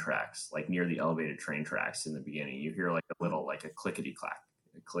train tracks, like near the elevated train tracks in the beginning. You hear like a little, like a clickety-clack,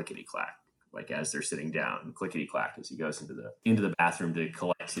 like as they're sitting down, clickety-clack as he goes into the bathroom to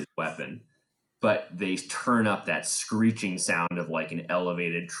collect his weapon. But they turn up that screeching sound of like an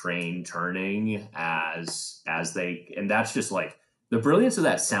elevated train turning as they, and that's just like the brilliance of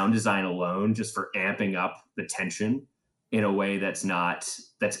that sound design alone, just for amping up the tension in a way that's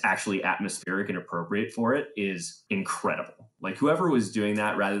actually atmospheric and appropriate for it, is incredible. Like, whoever was doing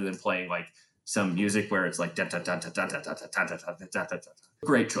that, rather than playing like some music where it's like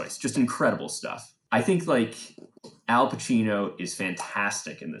great choice, just incredible stuff. I think like Al Pacino is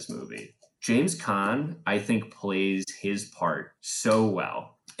fantastic in this movie. James Caan, I think, plays his part so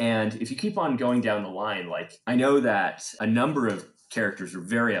well. And if you keep on going down the line, like, I know that a number of characters were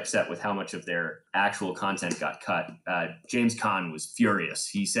very upset with how much of their actual content got cut. James Caan was furious.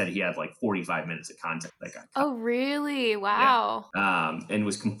 He said he had like 45 minutes of content that got cut. Oh, really? Wow. Yeah. And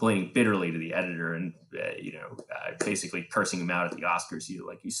was complaining bitterly to the editor and, basically cursing him out at the Oscars.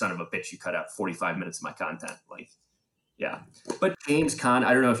 You son of a bitch, you cut out 45 minutes of my content. Like, yeah. But James Caan,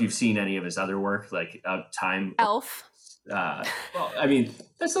 I don't know if you've seen any of his other work, like Time. Elf. Well, I mean,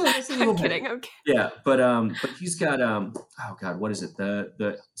 that's a little I'm kidding. bit. Yeah, but he's got oh god, what is it?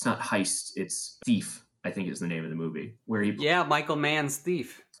 The it's not Heist, it's Thief, I think is the name of the movie, where he Michael Mann's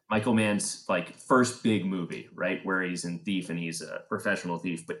Thief. Michael Mann's like first big movie, right, where he's in Thief and he's a professional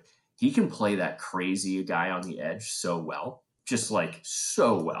thief, but he can play that crazy guy on the edge so well, just like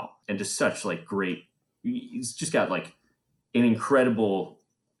so well, and just such like great. He's just got like an incredible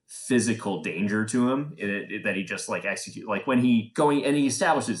physical danger to him that he just like execute, like when he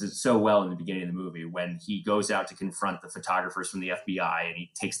establishes it so well in the beginning of the movie when he goes out to confront the photographers from the FBI and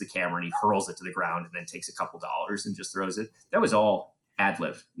he takes the camera and he hurls it to the ground and then takes a couple dollars and just throws it. That was all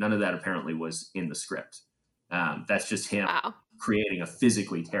ad-lib. None of that apparently was in the script. That's just him creating a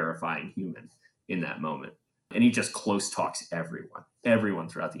physically terrifying human in that moment. And he just close talks everyone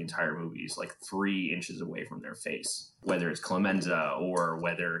throughout the entire movie. He's like 3 inches away from their face, whether it's Clemenza or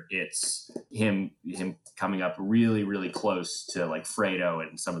whether it's him coming up really, really close to like Fredo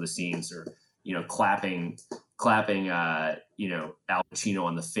in some of the scenes, or clapping, Al Pacino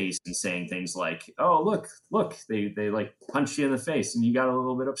on the face and saying things like, "Oh, look, they like punched you in the face and you got a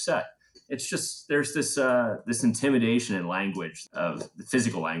little bit upset." It's just there's this intimidation in language of the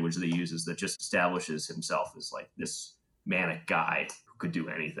physical language that he uses that just establishes himself as like this manic guy who could do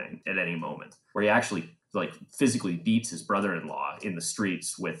anything at any moment. Where he actually like physically beats his brother-in-law in the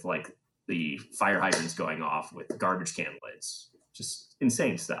streets with like the fire hydrants going off with garbage can lids. Just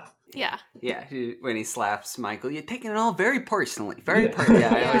insane stuff. Yeah. Yeah. When he slaps Michael, you're taking it all very personally. Very personally.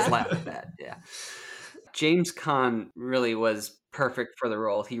 Yeah, I always laugh at that. Yeah. James Caan really was perfect for the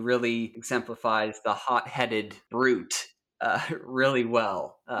role. He really exemplifies the hot-headed brute really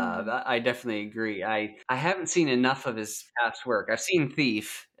well. I definitely agree. I haven't seen enough of his past work. I've seen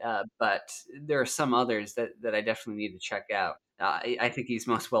Thief, but there are some others that I definitely need to check out. I think he's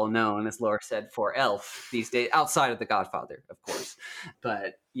most well known, as Laura said, for Elf these days, outside of The Godfather, of course.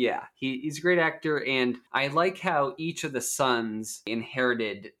 But yeah, he's a great actor, and I like how each of the sons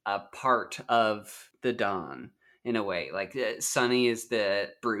inherited a part of the Don in a way. Like Sonny is the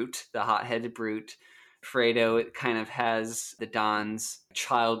brute, the hot-headed brute. Fredo, it kind of has the Don's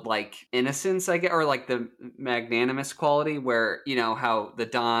childlike innocence, I guess, or like the magnanimous quality where, how the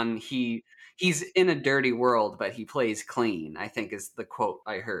Don, he's in a dirty world, but he plays clean, I think is the quote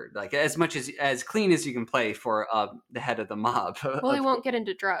I heard. Like as much as clean as you can play for the head of the mob. Well, he won't get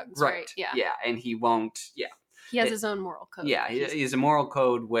into drugs, right? Yeah. Yeah, and he won't, He has his own moral code. Yeah, he has a moral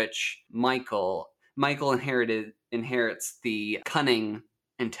code, which Michael inherits the cunning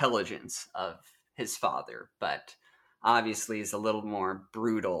intelligence of his father, but obviously is a little more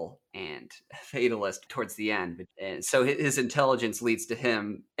brutal and fatalist towards the end. And so his intelligence leads to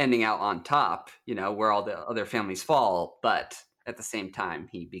him ending out on top, where all the other families fall. But at the same time,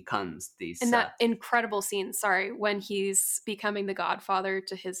 he becomes these. And that incredible scene, when he's becoming the godfather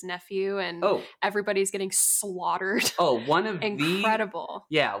to his nephew and everybody's getting slaughtered. One of incredible.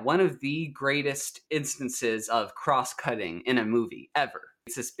 One of the greatest instances of cross-cutting in a movie ever.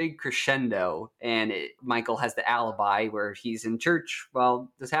 It's this big crescendo, and Michael has the alibi where he's in church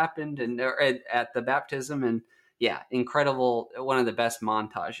while this happened, and at the baptism, and incredible. One of the best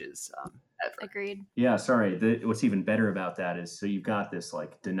montages ever. Agreed. Yeah, sorry. What's even better about that is so you've got this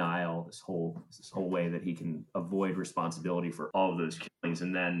like denial, this whole way that he can avoid responsibility for all of those killings,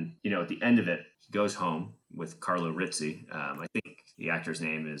 and then at the end of it, he goes home with Carlo Rizzi. I think the actor's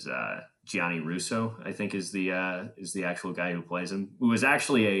name is Gianni Russo, I think is the actual guy who plays him, who was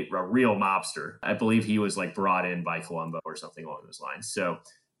actually a real mobster. I believe he was like brought in by Columbo or something along those lines. So,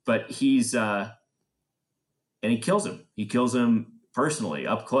 but he's and he kills him. He kills him personally,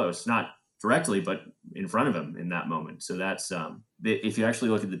 up close, not directly, but in front of him in that moment. So that's if you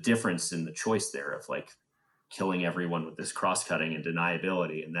actually look at the difference in the choice there of like killing everyone with this cross-cutting and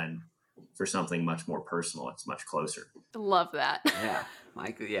deniability, and then for something much more personal, it's much closer. Love that. Yeah,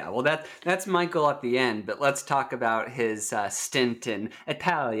 Michael. Yeah, well, that's Michael at the end. But let's talk about his stint in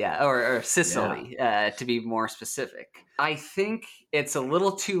Italia or Sicily, to be more specific. I think it's a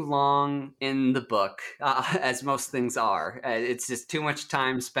little too long in the book, as most things are. It's just too much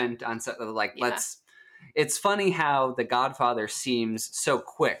time spent on It's funny how The Godfather seems so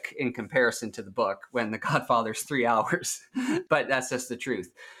quick in comparison to the book when The Godfather's 3 hours, but that's just the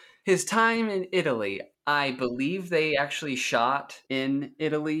truth. His time in Italy, I believe they actually shot in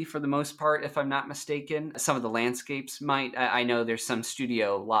Italy for the most part, if I'm not mistaken. Some of the landscapes might. I know there's some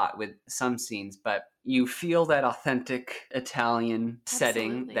studio lot with some scenes, but you feel that authentic Italian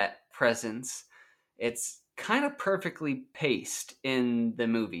setting, that presence. It's kind of perfectly paced in the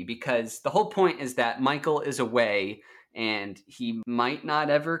movie because the whole point is that Michael is away and he might not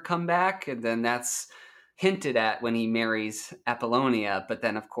ever come back, and then that's hinted at when he marries Apollonia, but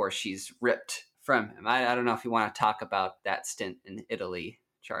then of course she's ripped from him. I don't know if you want to talk about that stint in Italy,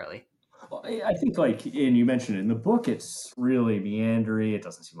 Charlie. Well, I think and you mentioned it in the book, it's really meandering. It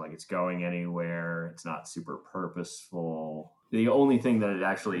doesn't seem like it's going anywhere. It's not super purposeful. The only thing that it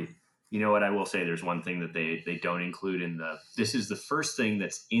actually, what I will say, there's one thing that they don't include this is the first thing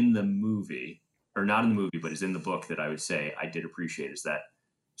that's in the movie, or not in the movie, but is in the book that I would say I did appreciate is that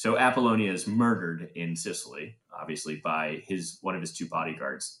so Apollonia is murdered in Sicily, obviously by one of his 2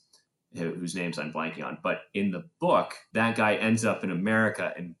 bodyguards, whose names I'm blanking on. But in the book, that guy ends up in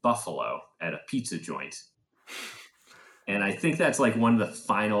America, in Buffalo, at a pizza joint. And I think that's like one of the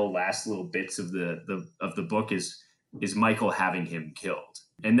final last little bits of the book is Michael having him killed.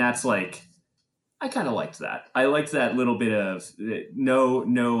 And that's like, I kind of liked that. I liked that little bit of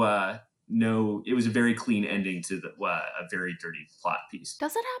no, it was a very clean ending to a very dirty plot piece.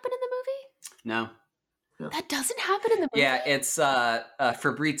 Does it happen in the movie? No. That doesn't happen in the movie. Yeah, it's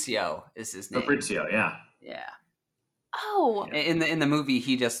Fabrizio is his name. Fabrizio, yeah. Yeah. Oh. In the movie,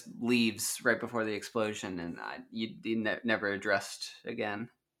 he just leaves right before the explosion, and never addressed again.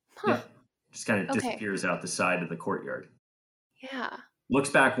 Huh. Yeah. Just kind of disappears out the side of the courtyard. Yeah. Looks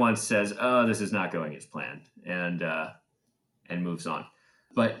back once, says, "Oh, this is not going as planned," and moves on.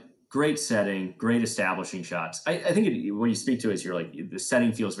 But great setting, great establishing shots. I think when you speak to it, you're like, the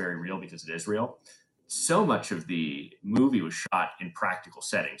setting feels very real because it is real. So much of the movie was shot in practical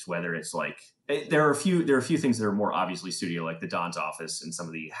settings, whether it's like there are a few things that are more obviously studio, like the Don's office and some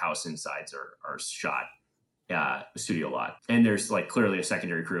of the house insides are shot studio lot. And there's like clearly a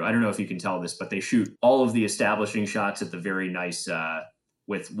secondary crew. I don't know if you can tell this, but they shoot all of the establishing shots at the very nice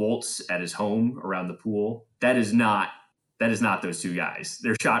with Waltz at his home around the pool. That is not those two guys.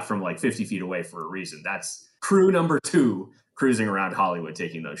 They're shot from like 50 feet away for a reason. That's crew number 2 cruising around Hollywood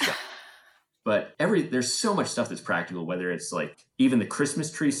taking those shots. But there's so much stuff that's practical, whether it's like even the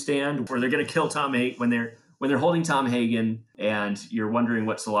Christmas tree stand where they're going to kill Tom Hagen when they're holding Tom Hagen and you're wondering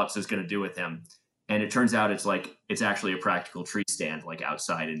what Sollozzo is going to do with him. And it turns out it's actually a practical tree stand like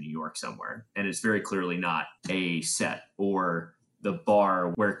outside in New York somewhere. And it's very clearly not a set. Or the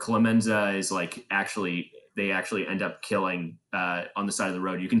bar where Clemenza is like they actually end up killing on the side of the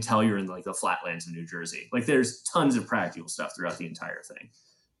road. You can tell you're in like the flatlands of New Jersey. Like there's tons of practical stuff throughout the entire thing.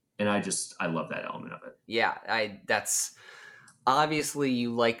 And I love that element of it. Yeah, that's obviously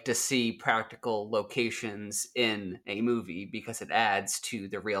you like to see practical locations in a movie because it adds to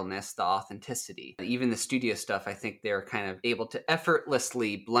the realness, the authenticity. Even the studio stuff, I think they're kind of able to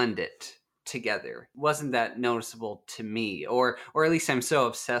effortlessly blend it together. Wasn't that noticeable to me, or at least I'm so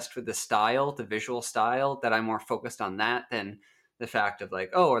obsessed with the style, the visual style, that I'm more focused on that than the fact of like,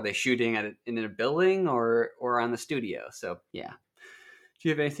 oh, are they shooting in a building or on the studio? So yeah. Do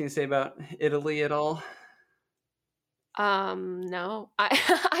you have anything to say about Italy at all? No.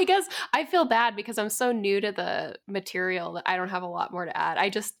 I guess I feel bad because I'm so new to the material that I don't have a lot more to add.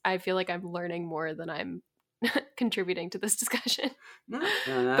 I feel like I'm learning more than I'm contributing to this discussion. No.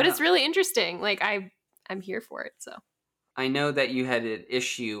 But it's really interesting. Like I'm here for it. So I know that you had an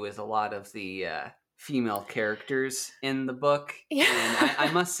issue with a lot of the female characters in the book. Yeah. And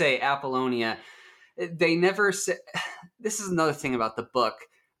I must say, Apollonia, they never say. This is another thing about the book.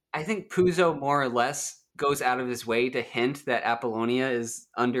 I think Puzo more or less goes out of his way to hint that Apollonia is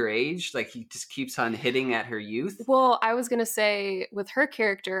underage. Like he just keeps on hitting at her youth. Well, I was going to say with her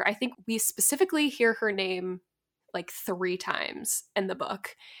character, I think we specifically hear her name like 3 times in the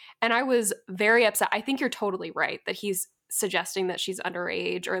book. And I was very upset. I think you're totally right that he's suggesting that she's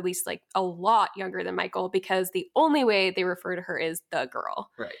underage, or at least like a lot younger than Michael, because the only way they refer to her is the girl.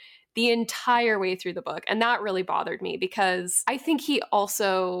 Right. The entire way through the book. And that really bothered me because I think he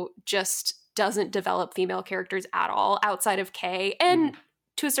also just doesn't develop female characters at all outside of Kay and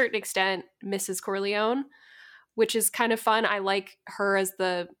to a certain extent Mrs. Corleone, which is kind of fun. I like her as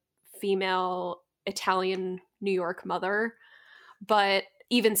the female Italian New York mother, but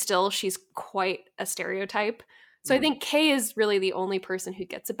even still she's quite a stereotype. So I think Kay is really the only person who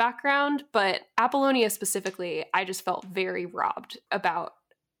gets a background, but Apollonia specifically, I just felt very robbed about.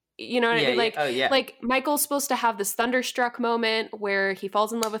 You know what I mean? Like, like Michael's supposed to have this thunderstruck moment where he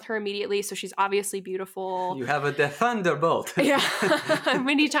falls in love with her immediately. So she's obviously beautiful. You have a thunderbolt. Yeah.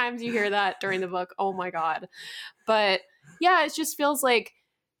 Many times you hear that during the book. Oh my God. But yeah, it just feels like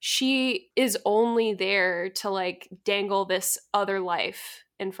she is only there to like dangle this other life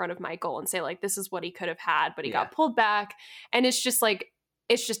in front of Michael and say like, this is what he could have had, but he got pulled back. And it's just like,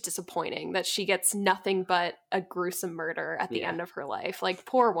 it's just disappointing that she gets nothing but a gruesome murder at the end of her life. Like,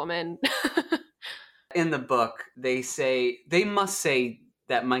 poor woman. In the book, they must say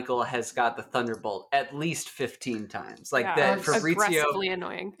that Michael has got the thunderbolt at least 15 times. Like that Fabrizio. Aggressively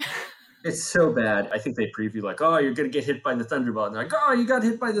annoying. It's so bad. I think they preview like, oh, you're going to get hit by the thunderbolt. And they're like, oh, you got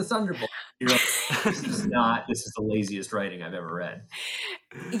hit by the thunderbolt. You know, this is the laziest writing I've ever read.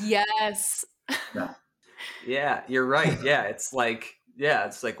 Yes. Yeah, you're right. Yeah, it's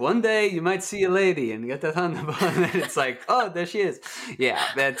like one day you might see a lady and get the thunderbolt, and then it's like, oh, there she is. Yeah,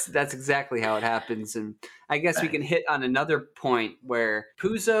 that's exactly how it happens. And I guess we can hit on another point where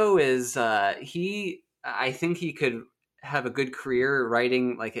Puzo is I think he could have a good career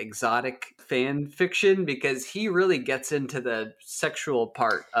writing like exotic fan fiction because he really gets into the sexual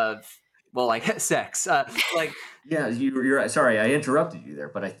part of, well, like sex. Yeah, you're right. Sorry, I interrupted you there,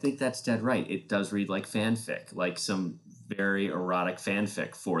 but I think that's dead right. It does read like fanfic, like some very erotic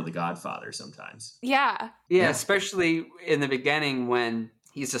fanfic for The Godfather sometimes. Yeah, especially in the beginning when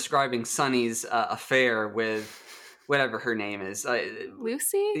he's describing Sonny's affair with whatever her name is.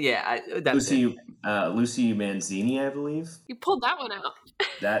 Lucy? Yeah, Lucy Lucy Manzini, I believe. You pulled that one out.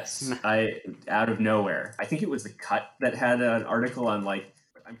 That's out of nowhere. I think it was The Cut that had an article on like,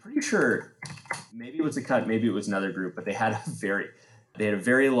 I'm pretty sure maybe it was The Cut, maybe it was another group, but they had a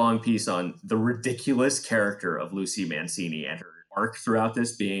very long piece on the ridiculous character of Lucy Manzini and her arc throughout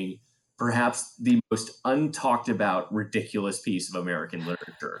this being perhaps the most untalked about ridiculous piece of American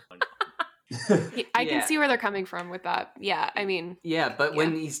literature. I can see where they're coming from with that. Yeah, I mean. Yeah, but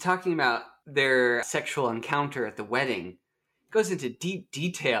when he's talking about their sexual encounter at the wedding, it goes into deep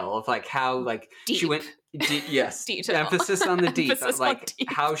detail of like how like deep. she went. Yes, detail. Emphasis on the deep. Like deep.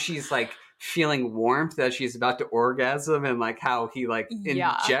 How she's like feeling warmth as she's about to orgasm, and like how he like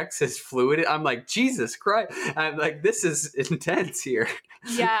injects his fluid. I'm like, Jesus Christ! I'm like, this is intense here.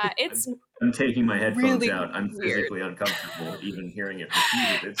 Yeah, it's. I'm taking my headphones really out. I'm physically uncomfortable even hearing it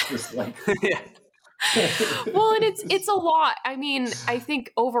repeated. It's just like. Well, and it's a lot. I mean, I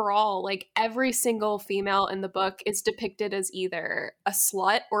think overall, like every single female in the book is depicted as either a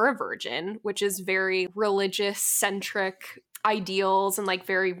slut or a virgin, which is very religious centric ideals and like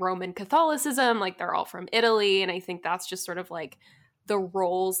very Roman Catholicism. Like they're all from Italy, and I think that's just sort of like the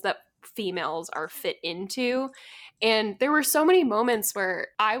roles that females are fit into. And there were so many moments where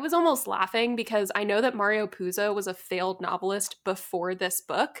I was almost laughing because I know that Mario Puzo was a failed novelist before this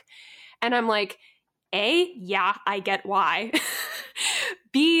book, and I'm like, A, yeah, I get why.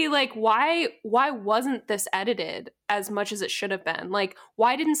 B, like, why wasn't this edited as much as it should have been? Like,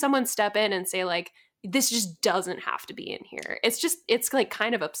 why didn't someone step in and say, like, this just doesn't have to be in here? It's like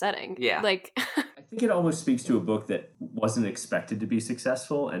kind of upsetting. Yeah. Like, I think it almost speaks to a book that wasn't expected to be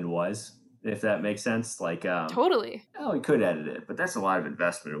successful and was, if that makes sense. Like, totally. Oh, we could edit it, but that's a lot of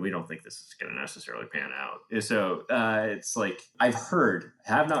investment, and we don't think this is going to necessarily pan out. So it's like,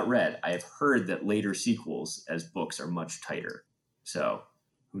 have not read, I have heard that later sequels as books are much tighter. So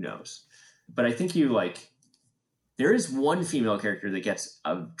who knows? But I think there is one female character that gets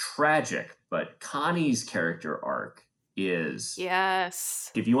a tragic, but Connie's character arc is,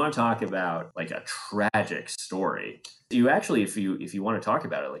 yes. If you want to talk about like a tragic story, you actually, if you want to talk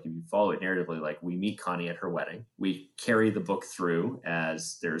about it, like if you follow it narratively, like we meet Connie at her wedding, we carry the book through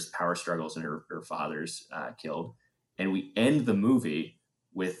as there's power struggles and her father's killed, and we end the movie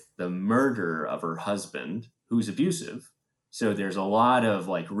with the murder of her husband, who's abusive. So there's a lot of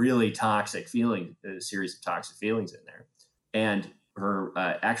like really toxic feelings, a series of toxic feelings in there. And her,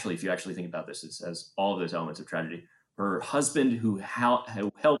 actually, if you actually think about this, it says all of those elements of tragedy. Her husband, who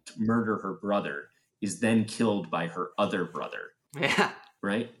helped murder her brother, is then killed by her other brother. Yeah.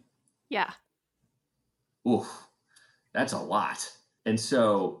 Right? Yeah. Oof. That's a lot. And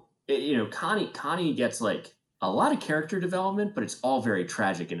so, Connie gets like a lot of character development, but it's all very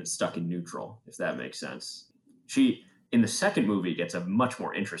tragic and it's stuck in neutral, if that makes sense. She, in the second movie, gets a much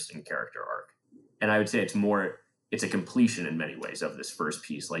more interesting character arc. And I would say it's a completion in many ways of this first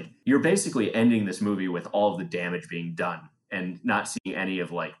piece. Like, you're basically ending this movie with all of the damage being done and not seeing any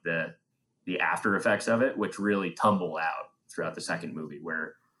of like the after effects of it, which really tumble out throughout the second movie,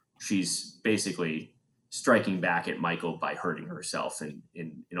 where she's basically striking back at Michael by hurting herself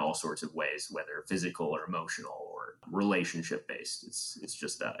in all sorts of ways, whether physical or emotional or relationship based.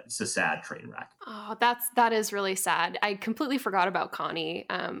 It's a sad train wreck. Oh, that is really sad. I completely forgot about Connie.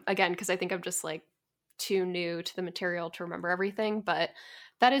 Again, because I think I'm just like too new to the material to remember everything, but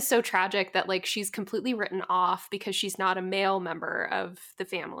that is so tragic that like she's completely written off because she's not a male member of the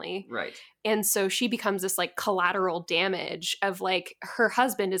family. Right. And so she becomes this like collateral damage of like her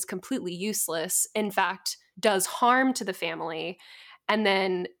husband is completely useless, in fact, does harm to the family. And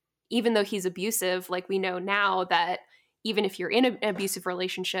then even though he's abusive, like we know now that even if you're in an abusive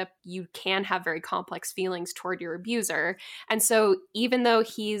relationship, you can have very complex feelings toward your abuser. And so even though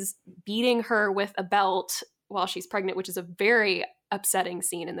he's beating her with a belt while she's pregnant, which is a very upsetting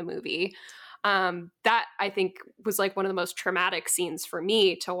scene in the movie, that I think was like one of the most traumatic scenes for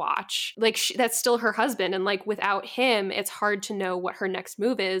me to watch. Like that's still her husband. And like without him, it's hard to know what her next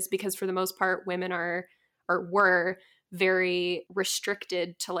move is, because for the most part, women were very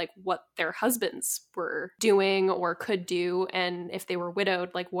restricted to like what their husbands were doing or could do. And if they were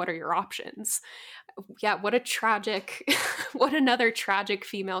widowed, like what are your options? Yeah, what another tragic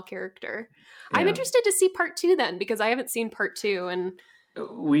female character. Yeah. I'm interested to see part 2 then, because I haven't seen part 2. And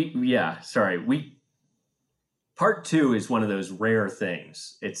part 2 is one of those rare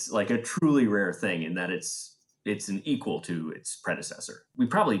things. It's like a truly rare thing in that it's an equal to its predecessor. We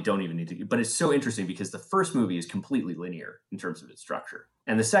probably don't even need to, but it's so interesting because the first movie is completely linear in terms of its structure,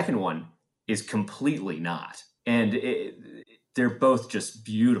 and the second one is completely not. And they're both just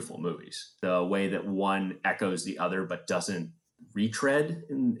beautiful movies. The way that one echoes the other but doesn't retread,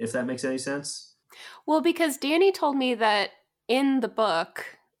 if that makes any sense. Well, because Danny told me that in the book,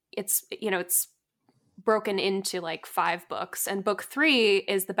 it's broken into like 5 books, and book 3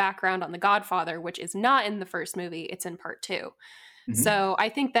 is the background on the Godfather, which is not in the first movie. It's in part 2. Mm-hmm. So I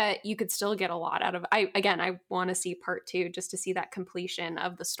think that you could still get a lot out of. I want to see part 2 just to see that completion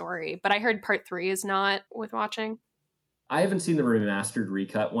of the story. But I heard part 3 is not worth watching. I haven't seen the remastered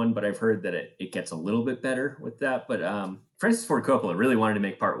recut one, but I've heard that it gets a little bit better with that. But Francis Ford Coppola really wanted to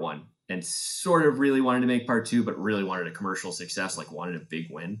make part 1 and sort of really wanted to make part 2, but really wanted a commercial success, like wanted a big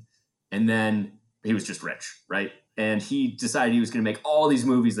win. And then he was just rich, right? And he decided he was going to make all these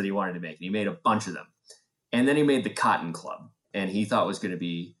movies that he wanted to make. And he made a bunch of them. And then he made The Cotton Club, and he thought was going to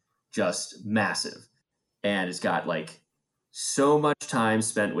be just massive. And it's got like so much time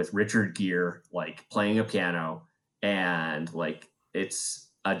spent with Richard Gere, like playing a piano, and like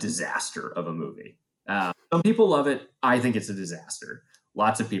it's a disaster of a movie. Some people love it. I think it's a disaster.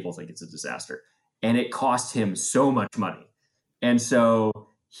 Lots of people think it's a disaster. And it cost him so much money. And so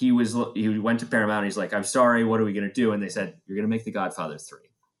he went to Paramount and he's like, I'm sorry, what are we going to do? And they said, you're going to make The Godfather 3.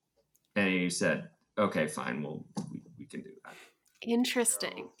 And he said, okay, fine. Well, we can do that.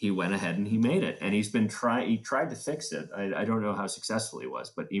 Interesting. So he went ahead and he made it. And he tried to fix it. I don't know how successful he was,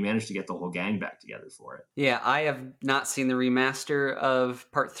 but he managed to get the whole gang back together for it. Yeah, I have not seen the remaster of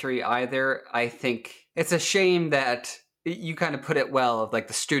part 3 either. I think it's a shame that you kind of put it well, of like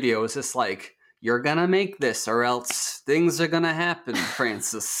the studio is just like, you're gonna make this or else things are gonna happen,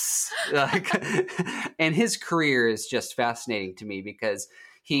 Francis. And his career is just fascinating to me because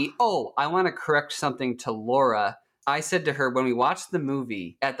I want to correct something to Laura. I said to her when we watched the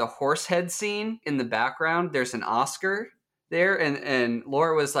movie, at the horse head scene in the background, there's an Oscar there. And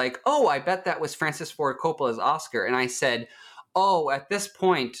Laura was like, oh, I bet that was Francis Ford Coppola's Oscar. And I said, oh, at this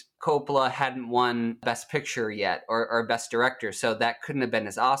point, Coppola hadn't won Best Picture yet or Best Director, so that couldn't have been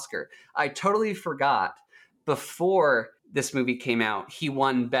his Oscar. I totally forgot. Before this movie came out, he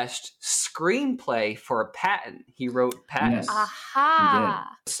won Best Screenplay for Patton. He wrote Patton. Yes.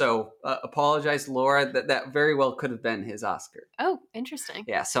 Aha. So apologize, Laura, that very well could have been his Oscar. Oh, interesting.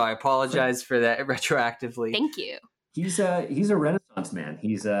 Yeah, so I apologize for that retroactively. Thank you. He's a Renaissance man.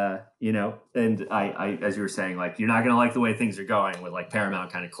 He's and I as you were saying, like, you're not gonna like the way things are going with like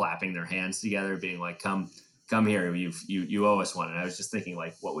Paramount kind of clapping their hands together, being like, come here, you owe us one. And I was just thinking,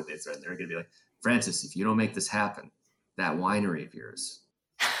 like, what would they threaten? They're gonna be like, Francis, if you don't make this happen, that winery of yours,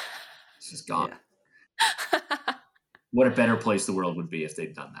 it's just gone. Yeah. What a better place the world would be if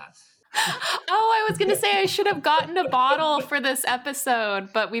they'd done that. Oh, I was going to say I should have gotten a bottle for this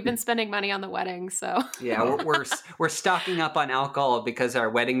episode, but we've been spending money on the wedding, so. Yeah, we're stocking up on alcohol because our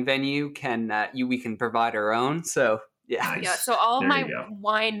wedding venue we can provide our own. So yeah, Nice. Yeah. So all of There my you go.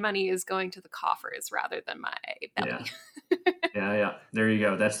 wine money is going to the coffers rather than my belly. Yeah. There you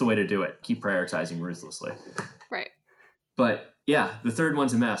go. That's the way to do it. Keep prioritizing ruthlessly. Right. But yeah, the third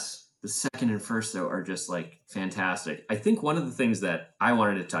one's a mess. The second and first, though, are just like fantastic. I think one of the things that I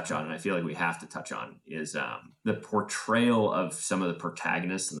wanted to touch on, and I feel like we have to touch on, is the portrayal of some of the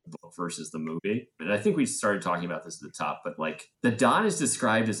protagonists in the book versus the movie. And I think we started talking about this at the top, but like the Don is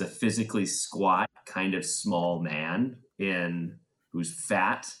described as a physically squat, kind of small man who's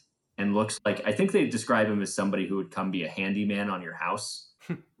fat and looks like, I think they describe him as somebody who would come be a handyman on your house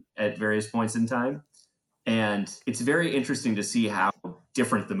at various points in time. And it's very interesting to see how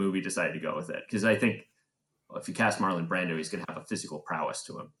different the movie decided to go with it. Because I think if you cast Marlon Brando, he's going to have a physical prowess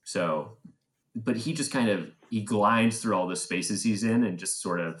to him. So, but he just he glides through all the spaces he's in and just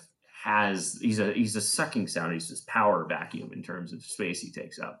sort of he's a sucking sound. He's this power vacuum in terms of space he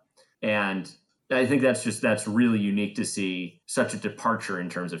takes up. And I think that's really unique to see such a departure in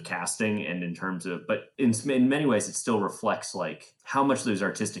terms of casting and in terms of, but in many ways it still reflects like how much those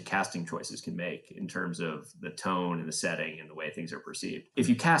artistic casting choices can make in terms of the tone and the setting and the way things are perceived. If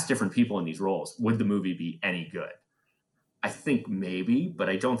you cast different people in these roles, would the movie be any good? I think maybe, but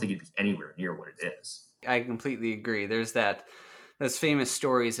I don't think it'd be anywhere near what it is. I completely agree. There's those famous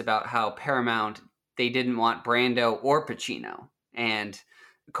stories about how Paramount, they didn't want Brando or Pacino, and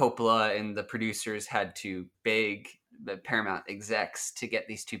Coppola and the producers had to beg the Paramount execs to get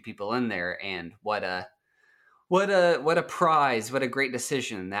these two people in there. And what a prize, what a great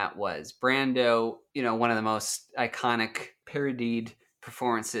decision that was. Brando, one of the most iconic parodied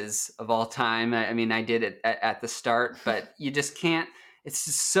performances of all time. I mean, I did it at the start, but you just can't. It's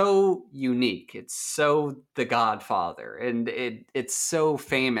just so unique. It's so The Godfather, and it's so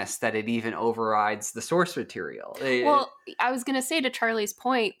famous that it even overrides the source material. Well, I was going to say, to Charlie's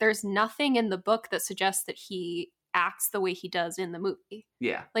point, there's nothing in the book that suggests that he acts the way he does in the movie.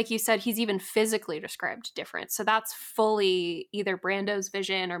 Yeah. Like you said, he's even physically described different. So that's fully either Brando's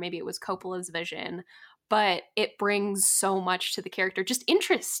vision or maybe it was Coppola's vision, but it brings so much to the character. Just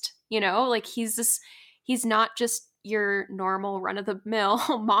interest, like he's not just your normal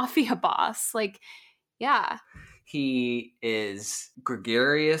run-of-the-mill mafia boss. Like, yeah. He is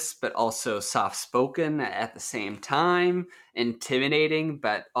gregarious, but also soft-spoken at the same time, intimidating,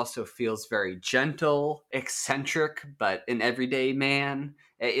 but also feels very gentle, eccentric, but an everyday man.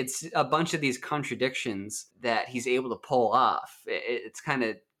 It's a bunch of these contradictions that he's able to pull off. It's kind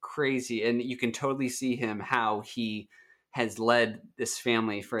of crazy, and you can totally see him how he has led this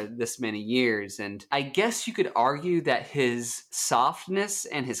family for this many years. And I guess you could argue that his softness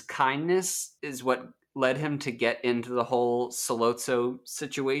and his kindness is what led him to get into the whole Sollozzo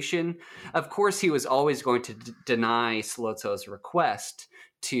situation. Of course, he was always going to deny Sollozzo's request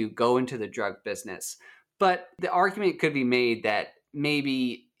to go into the drug business. But the argument could be made that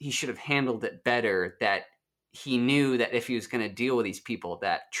maybe he should have handled it better, that he knew that if he was going to deal with these people,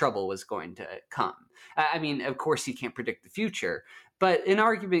 that trouble was going to come. I mean, of course, he can't predict the future, but an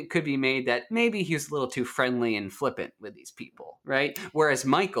argument could be made that maybe he was a little too friendly and flippant with these people, right? Whereas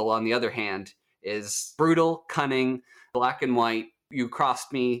Michael, on the other hand, is brutal, cunning, black and white, you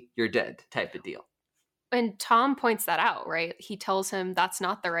crossed me, you're dead type of deal. And Tom points that out, right? He tells him that's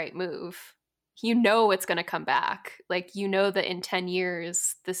not the right move. It's going to come back. Like, that in 10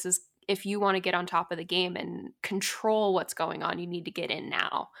 years, this is, if you want to get on top of the game and control what's going on, you need to get in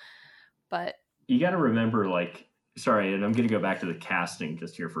now. But you got to remember, sorry, and I'm going to go back to the casting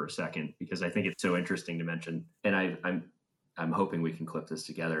just here for a second, because I think it's so interesting to mention. And I'm hoping we can clip this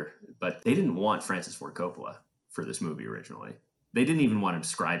together, but they didn't want Francis Ford Coppola for this movie originally. They didn't even want him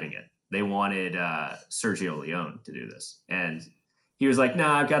scribing it. They wanted Sergio Leone to do this. And he was like,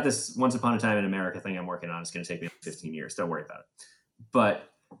 I've got this Once Upon a Time in America thing I'm working on. It's going to take me 15 years. Don't worry about it. But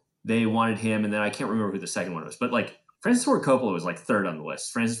they wanted him. And then I can't remember who the second one was, but Francis Ford Coppola was third on the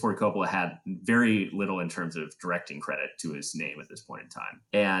list. Francis Ford Coppola had very little in terms of directing credit to his name at this point in time.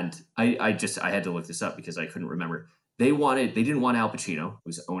 And I had to look this up because I couldn't remember. They didn't want Al Pacino, who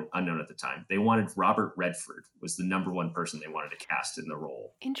was unknown at the time. They wanted Robert Redford, was the number one person they wanted to cast in the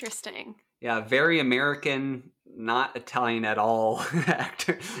role. Interesting. Yeah, very American, not Italian at all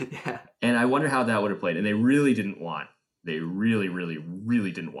actor. Yeah. And I wonder how that would have played. And they really, really,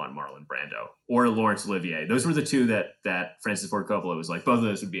 really didn't want Marlon Brando or Laurence Olivier. Those were the two that Francis Ford Coppola was like, both of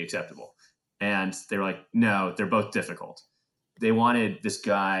those would be acceptable. And they were like, no, they're both difficult. They wanted this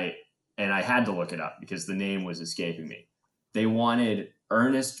guy, and I had to look it up because the name was escaping me. They wanted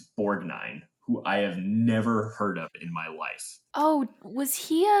Ernest Borgnine, who I have never heard of in my life. Oh, was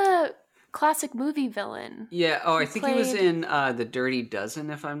he a classic movie villain? Yeah. Oh, I think he was in The Dirty Dozen,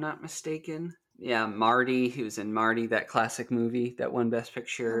 if I'm not mistaken. Yeah, Marty. He was in Marty, that classic movie that won Best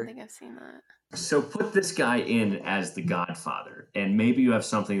Picture. I don't think I've seen that. So put this guy in as the Godfather, and maybe you have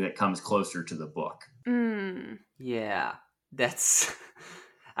something that comes closer to the book. Yeah, that's...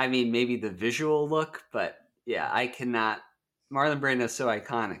 I mean, maybe the visual look, but yeah, I cannot... Marlon Brando is so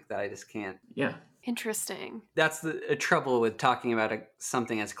iconic that I just can't... Yeah. Interesting. That's the trouble with talking about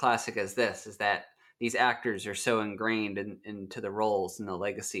something as classic as this, is that these actors are so ingrained into the roles and the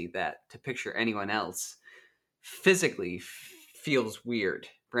legacy that to picture anyone else physically feels weird.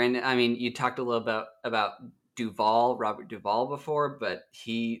 Brandon, I mean, you talked a little about Duvall, Robert Duvall before, but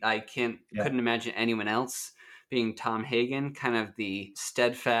couldn't imagine anyone else being Tom Hagen, kind of the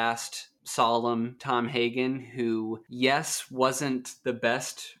steadfast, solemn Tom Hagen, who, yes, wasn't the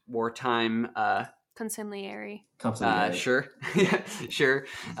best wartime consigliere. Sure. Yeah, sure.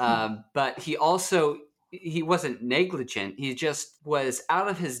 But he wasn't negligent. He just was out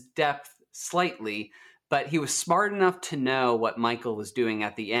of his depth slightly, but he was smart enough to know what Michael was doing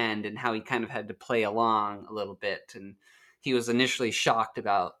at the end and how he kind of had to play along a little bit. And he was initially shocked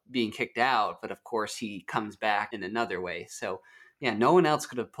about being kicked out, but of course he comes back in another way. So yeah, no one else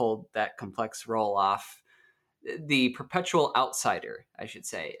could have pulled that complex role off. The perpetual outsider, I should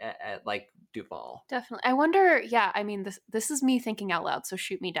say, like Duvall. Definitely. I wonder, I mean, this is me thinking out loud, so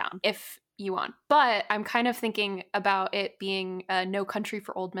shoot me down if you want. But I'm kind of thinking about it being a No Country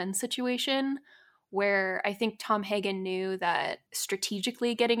for Old Men situation, where I think Tom Hagen knew that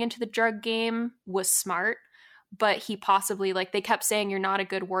strategically getting into the drug game was smart, but he possibly, they kept saying you're not a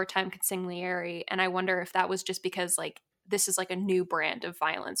good wartime consigliere, and I wonder if that was just because, this is a new brand of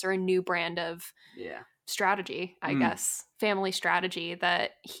violence or a new brand of strategy, I guess, family strategy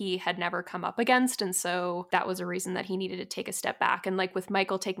that he had never come up against. And so that was a reason that he needed to take a step back. And with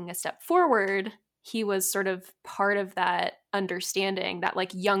Michael taking a step forward, he was sort of part of that understanding,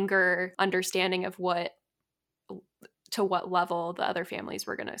 that younger understanding of what to what level the other families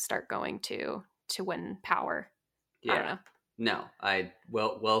were going to start going to win power. I don't know. No,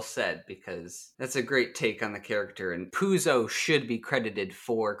 well said, because that's a great take on the character, and Puzo should be credited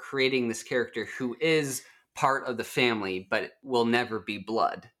for creating this character who is part of the family but will never be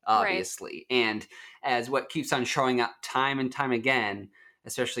blood, obviously. Right. And as what keeps on showing up time and time again,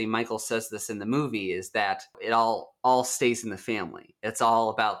 especially Michael says this in the movie, is that it all stays in the family. It's all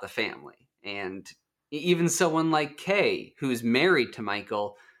about the family. And even someone like Kay, who's married to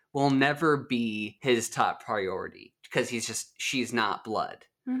Michael, will never be his top priority, because she's not blood.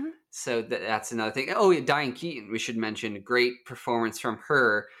 Mm-hmm. So that's another thing. Oh, yeah, Diane Keaton, we should mention, great performance from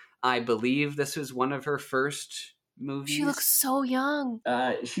her. I believe this was one of her first movies. She looks so young.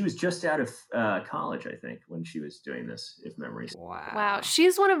 She was just out of college, I think, when she was doing this, if memory's. Wow.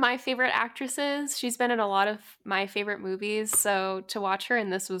 She's one of my favorite actresses. She's been in a lot of my favorite movies. So to watch her in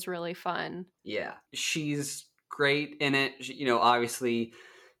this was really fun. Yeah, she's great in it. Obviously,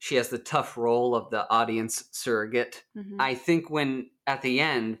 she has the tough role of the audience surrogate. Mm-hmm. I think when at the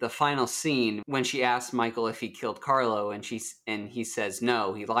end, the final scene, when she asks Michael if he killed Carlo, and he says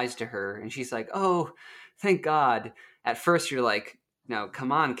no, he lies to her, and she's like, "Oh, thank God." At first, you're like, "No,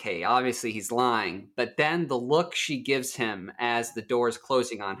 come on, Kay. Obviously, he's lying." But then the look she gives him as the door's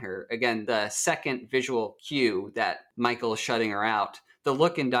closing on her, again, the second visual cue that Michael is shutting her out. The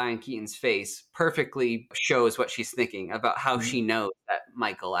look in Diane Keaton's face perfectly shows what she's thinking about how she knows that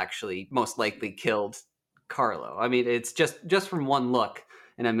Michael actually most likely killed Carlo. I mean, it's just from one look,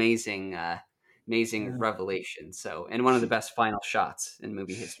 an amazing revelation. So, and one of the best final shots in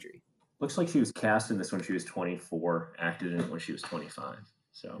movie history. Looks like she was cast in this when she was 24, acted in it when she was 25.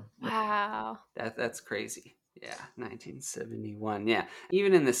 So, wow, that's crazy. Yeah, 1971. Yeah,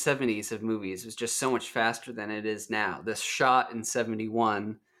 even in the 70s of movies, it was just so much faster than it is now. This shot in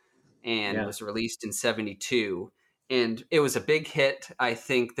 71 and was released in 72. And it was a big hit. I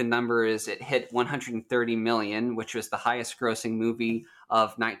think the number is it hit 130 million, which was the highest grossing movie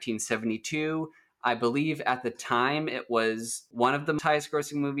of 1972. I believe at the time it was one of the highest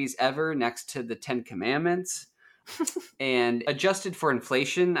grossing movies ever, next to the 10 Commandments. And adjusted for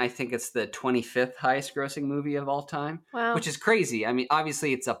inflation, I think it's the 25th highest grossing movie of all time. Wow. Which is crazy. I mean,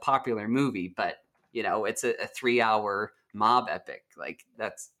 obviously it's a popular movie, but it's a 3-hour mob epic. Like,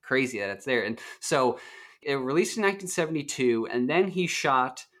 that's crazy that it's there. And so it released in 1972, and then he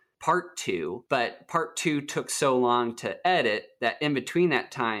shot part 2, but part 2 took so long to edit that in between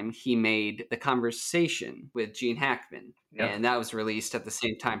that time he made The Conversation with Gene Hackman. Yep. And that was released at the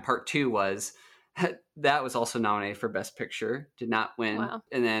same time part 2 was. That was also nominated for Best Picture, did not win. Wow.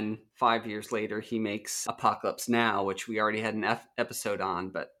 And then 5 years later, he makes Apocalypse Now, which we already had an episode on,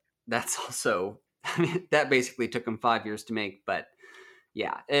 but that's also, that basically took him 5 years to make. But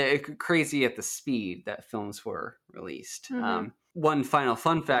yeah, crazy at the speed that films were released. Mm-hmm. One final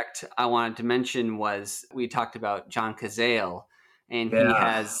fun fact I wanted to mention was we talked about John Cazale. And he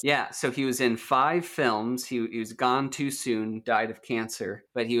has, so he was in 5 films. He was gone too soon, died of cancer.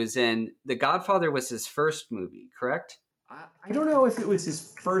 But he was in, The Godfather was his first movie, correct? I don't know if it was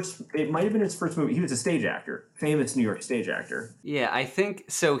his first, it might have been his first movie. He was a stage actor, famous New York stage actor. Yeah, I think,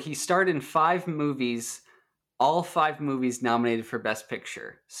 so he starred in 5 movies, all 5 movies nominated for Best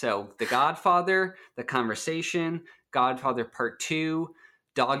Picture. So The Godfather, The Conversation, Godfather Part 2,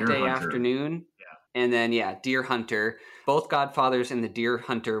 Dog Day Afternoon. And then, Deer Hunter. Both Godfathers and The Deer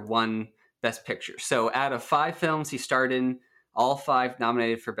Hunter won Best Picture. So out of 5 films he starred in, all 5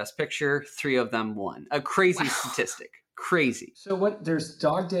 nominated for Best Picture, 3 of them won. A crazy statistic. Crazy. So there's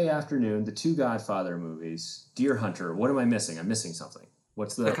Dog Day Afternoon, the 2 Godfather movies, Deer Hunter. What am I missing? I'm missing something.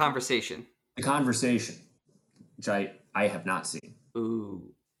 What's The Conversation. The Conversation, which I have not seen.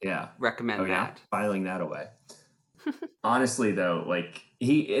 Ooh. Yeah. Recommend that. Filing that away. Honestly, though, like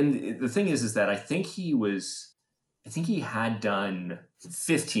the thing is that I think he had done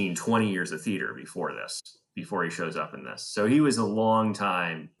 15, 20 years of theater before he shows up in this. So he was a long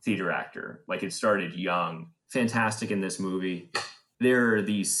time theater actor. Like, it started young. Fantastic in this movie. There are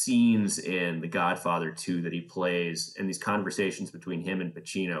these scenes in The Godfather 2 that he plays, and these conversations between him and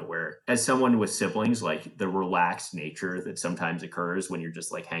Pacino, where, as someone with siblings, like, the relaxed nature that sometimes occurs when you're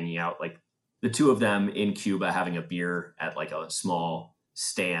just like hanging out, like the 2 of them in Cuba having a beer at like a small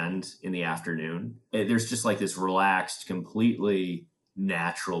stand in the afternoon. There's just like this relaxed, completely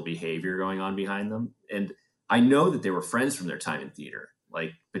natural behavior going on behind them. And I know that they were friends from their time in theater.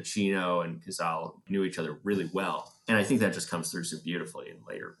 Like, Pacino and Cazale knew each other really well. And I think that just comes through so beautifully and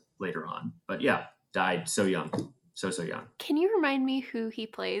later on. But yeah, died so young. So young. Can you remind me who he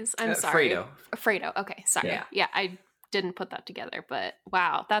plays? I'm sorry. Fredo. Okay, sorry. Yeah, I didn't put that together, but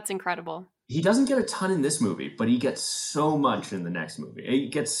wow, that's incredible. He doesn't get a ton in this movie, but he gets so much in the next movie. He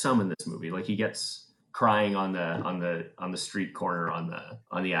gets some in this movie. Like he gets crying on the street corner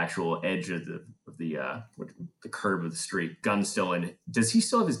on the actual edge of the curb of the street. Gun still in. Does he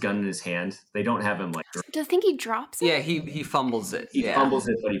still have his gun in his hand? They don't have him like. Do you think he drops it? Yeah, he fumbles it. He fumbles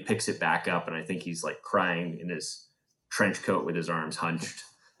it, but he picks it back up, and I think he's like crying in his trench coat with his arms hunched.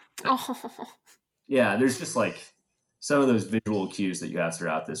 Oh. Yeah, there's just like some of those visual cues that you have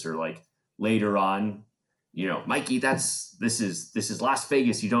throughout this are like later on, Mikey, this is Las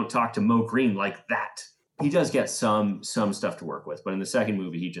Vegas. You don't talk to Mo Green like that. He does get some stuff to work with, but in the second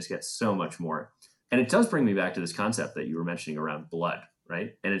movie, he just gets so much more. And it does bring me back to this concept that you were mentioning around blood,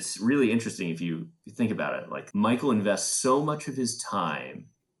 right? And it's really interesting if you think about it. Like Michael invests so much of his time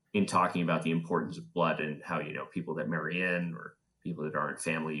in talking about the importance of blood and how, people that marry in or people that aren't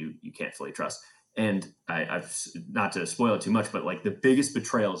family, you can't fully trust. And I've not to spoil it too much, but like the biggest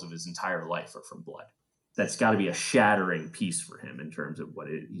betrayals of his entire life are from blood. That's got to be a shattering piece for him in terms of what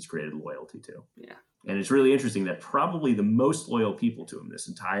he's created loyalty to. Yeah. And it's really interesting that probably the most loyal people to him this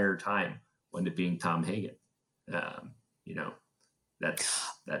entire time wound up being Tom Hagen.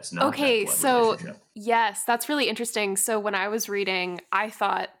 That's not okay. That so yes, that's really interesting. So when I was reading, I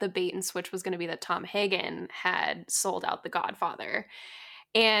thought the bait and switch was going to be that Tom Hagen had sold out The Godfather.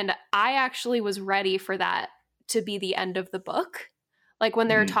 And I actually was ready for that to be the end of the book. Like when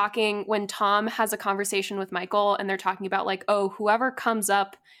they're talking, when Tom has a conversation with Michael and they're talking about like, oh, whoever comes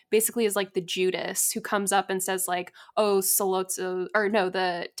up basically is like the Judas who comes up and says like, oh, Solozzo, or no,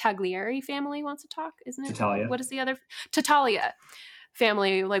 the Taglieri family wants to talk, isn't it? Tattaglia. What is the other? Tattaglia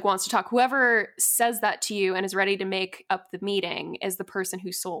family like wants to talk. Whoever says that to you and is ready to make up the meeting is the person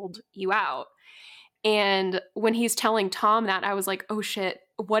who sold you out. And when he's telling Tom that, I was like, oh shit,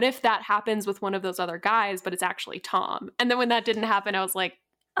 what if that happens with one of those other guys, but it's actually Tom? And then when that didn't happen, I was like,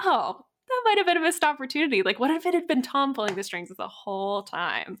 oh, that might have been a missed opportunity. Like, what if it had been Tom pulling the strings the whole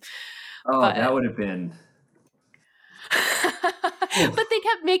time? Oh, that would have been. But they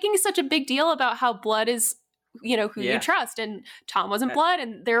kept making such a big deal about how blood is, who you trust. And Tom wasn't blood.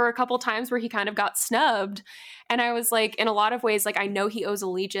 And there were a couple times where he kind of got snubbed. And I was like, in a lot of ways, like, I know he owes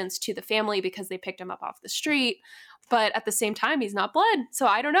allegiance to the family because they picked him up off the street. But at the same time, he's not blood. So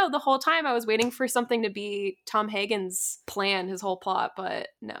I don't know. The whole time I was waiting for something to be Tom Hagen's plan, his whole plot. But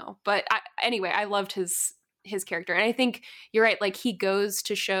no. But anyway, I loved his character. And I think you're right. Like, he goes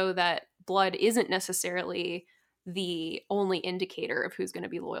to show that blood isn't necessarily the only indicator of who's going to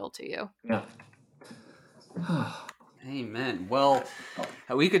be loyal to you. Yeah. Amen. Well,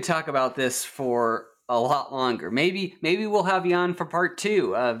 we could talk about this for a lot longer. Maybe we'll have you on for part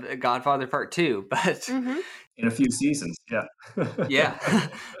 2 of Godfather Part 2, but in a few seasons. Yeah.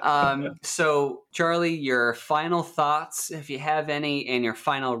 Yeah. So Charlie, your final thoughts, if you have any, and your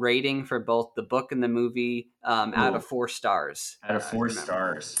final rating for both the book and the movie, out of 4 stars. Out of 4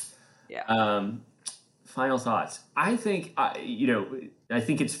 stars. Yeah. Final thoughts. I think, I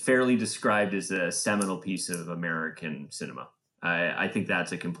think it's fairly described as a seminal piece of American cinema. I think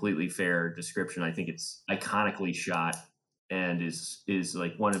that's a completely fair description. I think it's iconically shot and is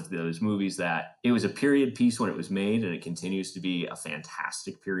like one of those movies that it was a period piece when it was made, and it continues to be a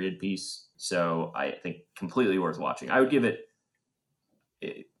fantastic period piece. So I think completely worth watching. I would give it,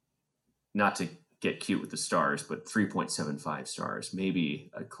 not to get cute with the stars, but 3.75 stars,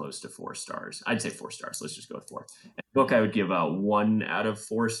 maybe close to 4 stars. I'd say 4 stars. Let's just go with 4. And the book, I would give 1 out of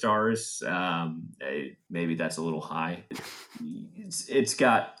 4 stars. Maybe that's a little high. It's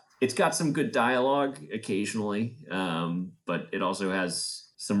got some good dialogue occasionally, but it also has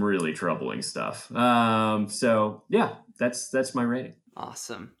some really troubling stuff. So yeah, that's my rating.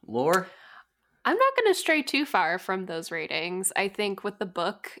 Awesome. Laura? I'm not going to stray too far from those ratings. I think with the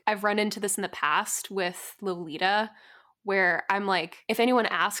book, I've run into this in the past with Lolita, where I'm like, if anyone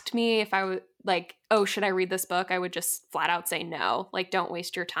asked me if I would like, oh, should I read this book? I would just flat out say no. Like, don't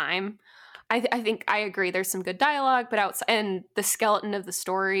waste your time. I think I agree. There's some good dialogue, but and the skeleton of the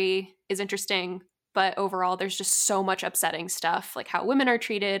story is interesting. But overall, there's just so much upsetting stuff, like how women are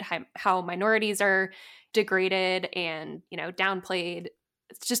treated, how minorities are degraded and, downplayed.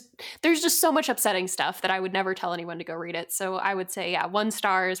 It's just, there's just so much upsetting stuff that I would never tell anyone to go read it. So I would say, 1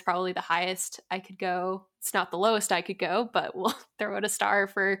 star is probably the highest I could go. It's not the lowest I could go, but we'll throw out a star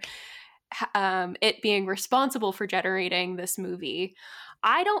for it being responsible for generating this movie.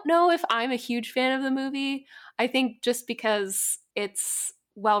 I don't know if I'm a huge fan of the movie. I think just because it's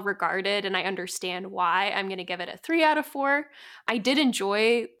well regarded and I understand why, I'm going to give it a 3 out of 4. I did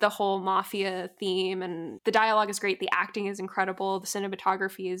enjoy the whole mafia theme, and the dialogue is great. The acting is incredible. The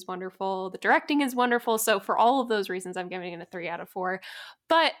cinematography is wonderful. The directing is wonderful. So for all of those reasons, I'm giving it a 3 out of 4.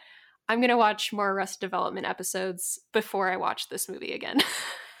 But I'm going to watch more Arrested Development episodes before I watch this movie again.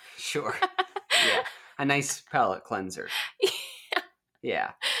 Sure. Yeah. A nice palate cleanser.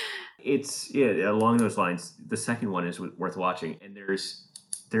 Yeah. It's along those lines. The second one is worth watching, and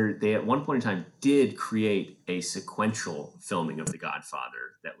they at one point in time did create a sequential filming of The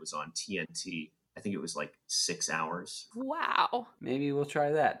Godfather that was on TNT. I think it was like 6 hours. Wow. Maybe we'll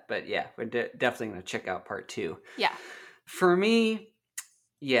try that. But yeah, we're definitely going to check out part 2. Yeah. For me,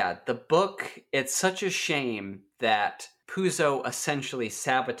 yeah, the book, it's such a shame that Puzo essentially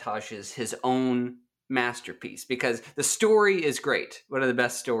sabotages his own masterpiece, because the story is great. One of the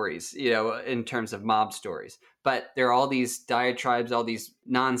best stories, in terms of mob stories. But there are all these diatribes, all these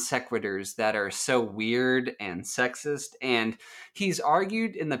non sequiturs that are so weird and sexist. And he's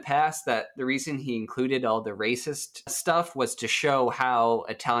argued in the past that the reason he included all the racist stuff was to show how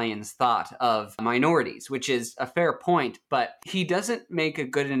Italians thought of minorities, which is a fair point. But he doesn't make a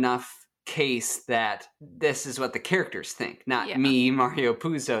good enough case that this is what the characters think, not me, Mario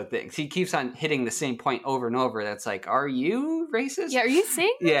Puzo, thinks. He keeps on hitting the same point over and over. That's like, are you racist? Yeah, are you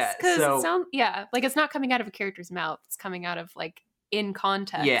saying this? Yeah, because it sounds like it's not coming out of a character's mouth. It's coming out of like in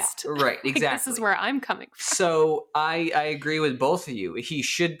context. Yeah, right, exactly. Like, this is where I'm coming from. So I agree with both of you. He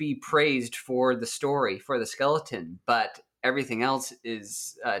should be praised for the story, for the skeleton, but everything else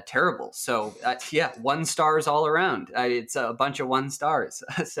is terrible. So 1 stars all around. It's a bunch of 1 stars.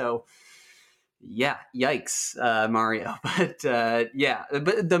 So yeah, yikes, Mario. But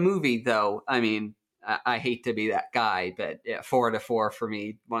but the movie, though, I mean, I hate to be that guy, but 4 out of 4 for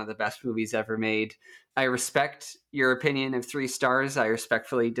me, one of the best movies ever made. I respect your opinion of 3 stars. I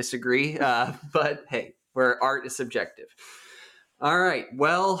respectfully disagree, but hey, where art is subjective. All right,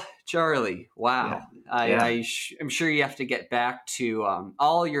 well, Charlie, wow. Yeah. I'm sure you have to get back to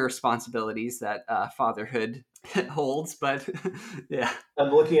all your responsibilities that fatherhood holds, but yeah.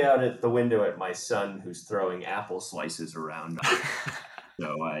 I'm looking out at the window at my son who's throwing apple slices around.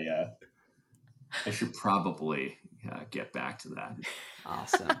 So I should probably get back to that.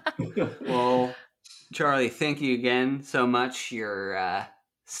 Awesome. Well, Charlie, thank you again so much. You're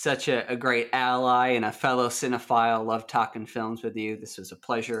such a great ally and a fellow cinephile. Love talking films with you. This was a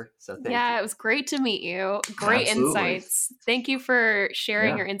pleasure. So thank you. Yeah, it was great to meet you. Great insights. Thank you for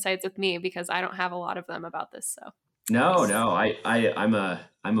sharing your insights with me, because I don't have a lot of them about this. So no, I'm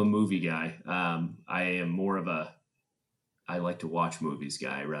a movie guy. I am more of I like to watch movies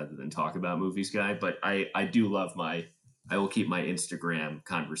guy rather than talk about movies guy. But I do love I will keep my Instagram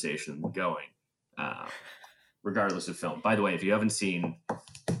conversation going, regardless of film. By the way, if you haven't seen,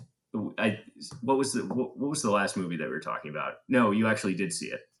 what was the last movie that we were talking about? No, you actually did see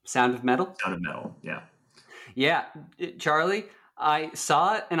it. Sound of Metal? Sound of Metal, yeah. Yeah, Charlie, I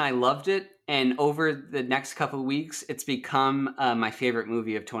saw it and I loved it. And over the next couple of weeks, it's become my favorite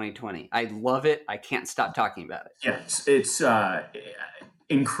movie of 2020. I love it. I can't stop talking about it. Yeah, it's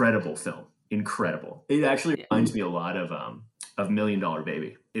incredible film. Incredible. It actually reminds me a lot of $1 Million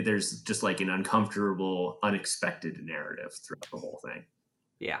Baby. There's just like an uncomfortable, unexpected narrative throughout the whole thing.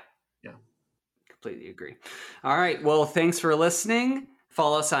 Yeah. Completely agree. All right. Well, thanks for listening.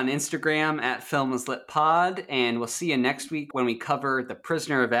 Follow us on Instagram at FilmWasLitPod, and we'll see you next week when we cover The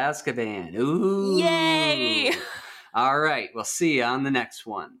Prisoner of Azkaban. Ooh. Yay! All right. We'll see you on the next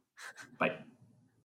one. Bye.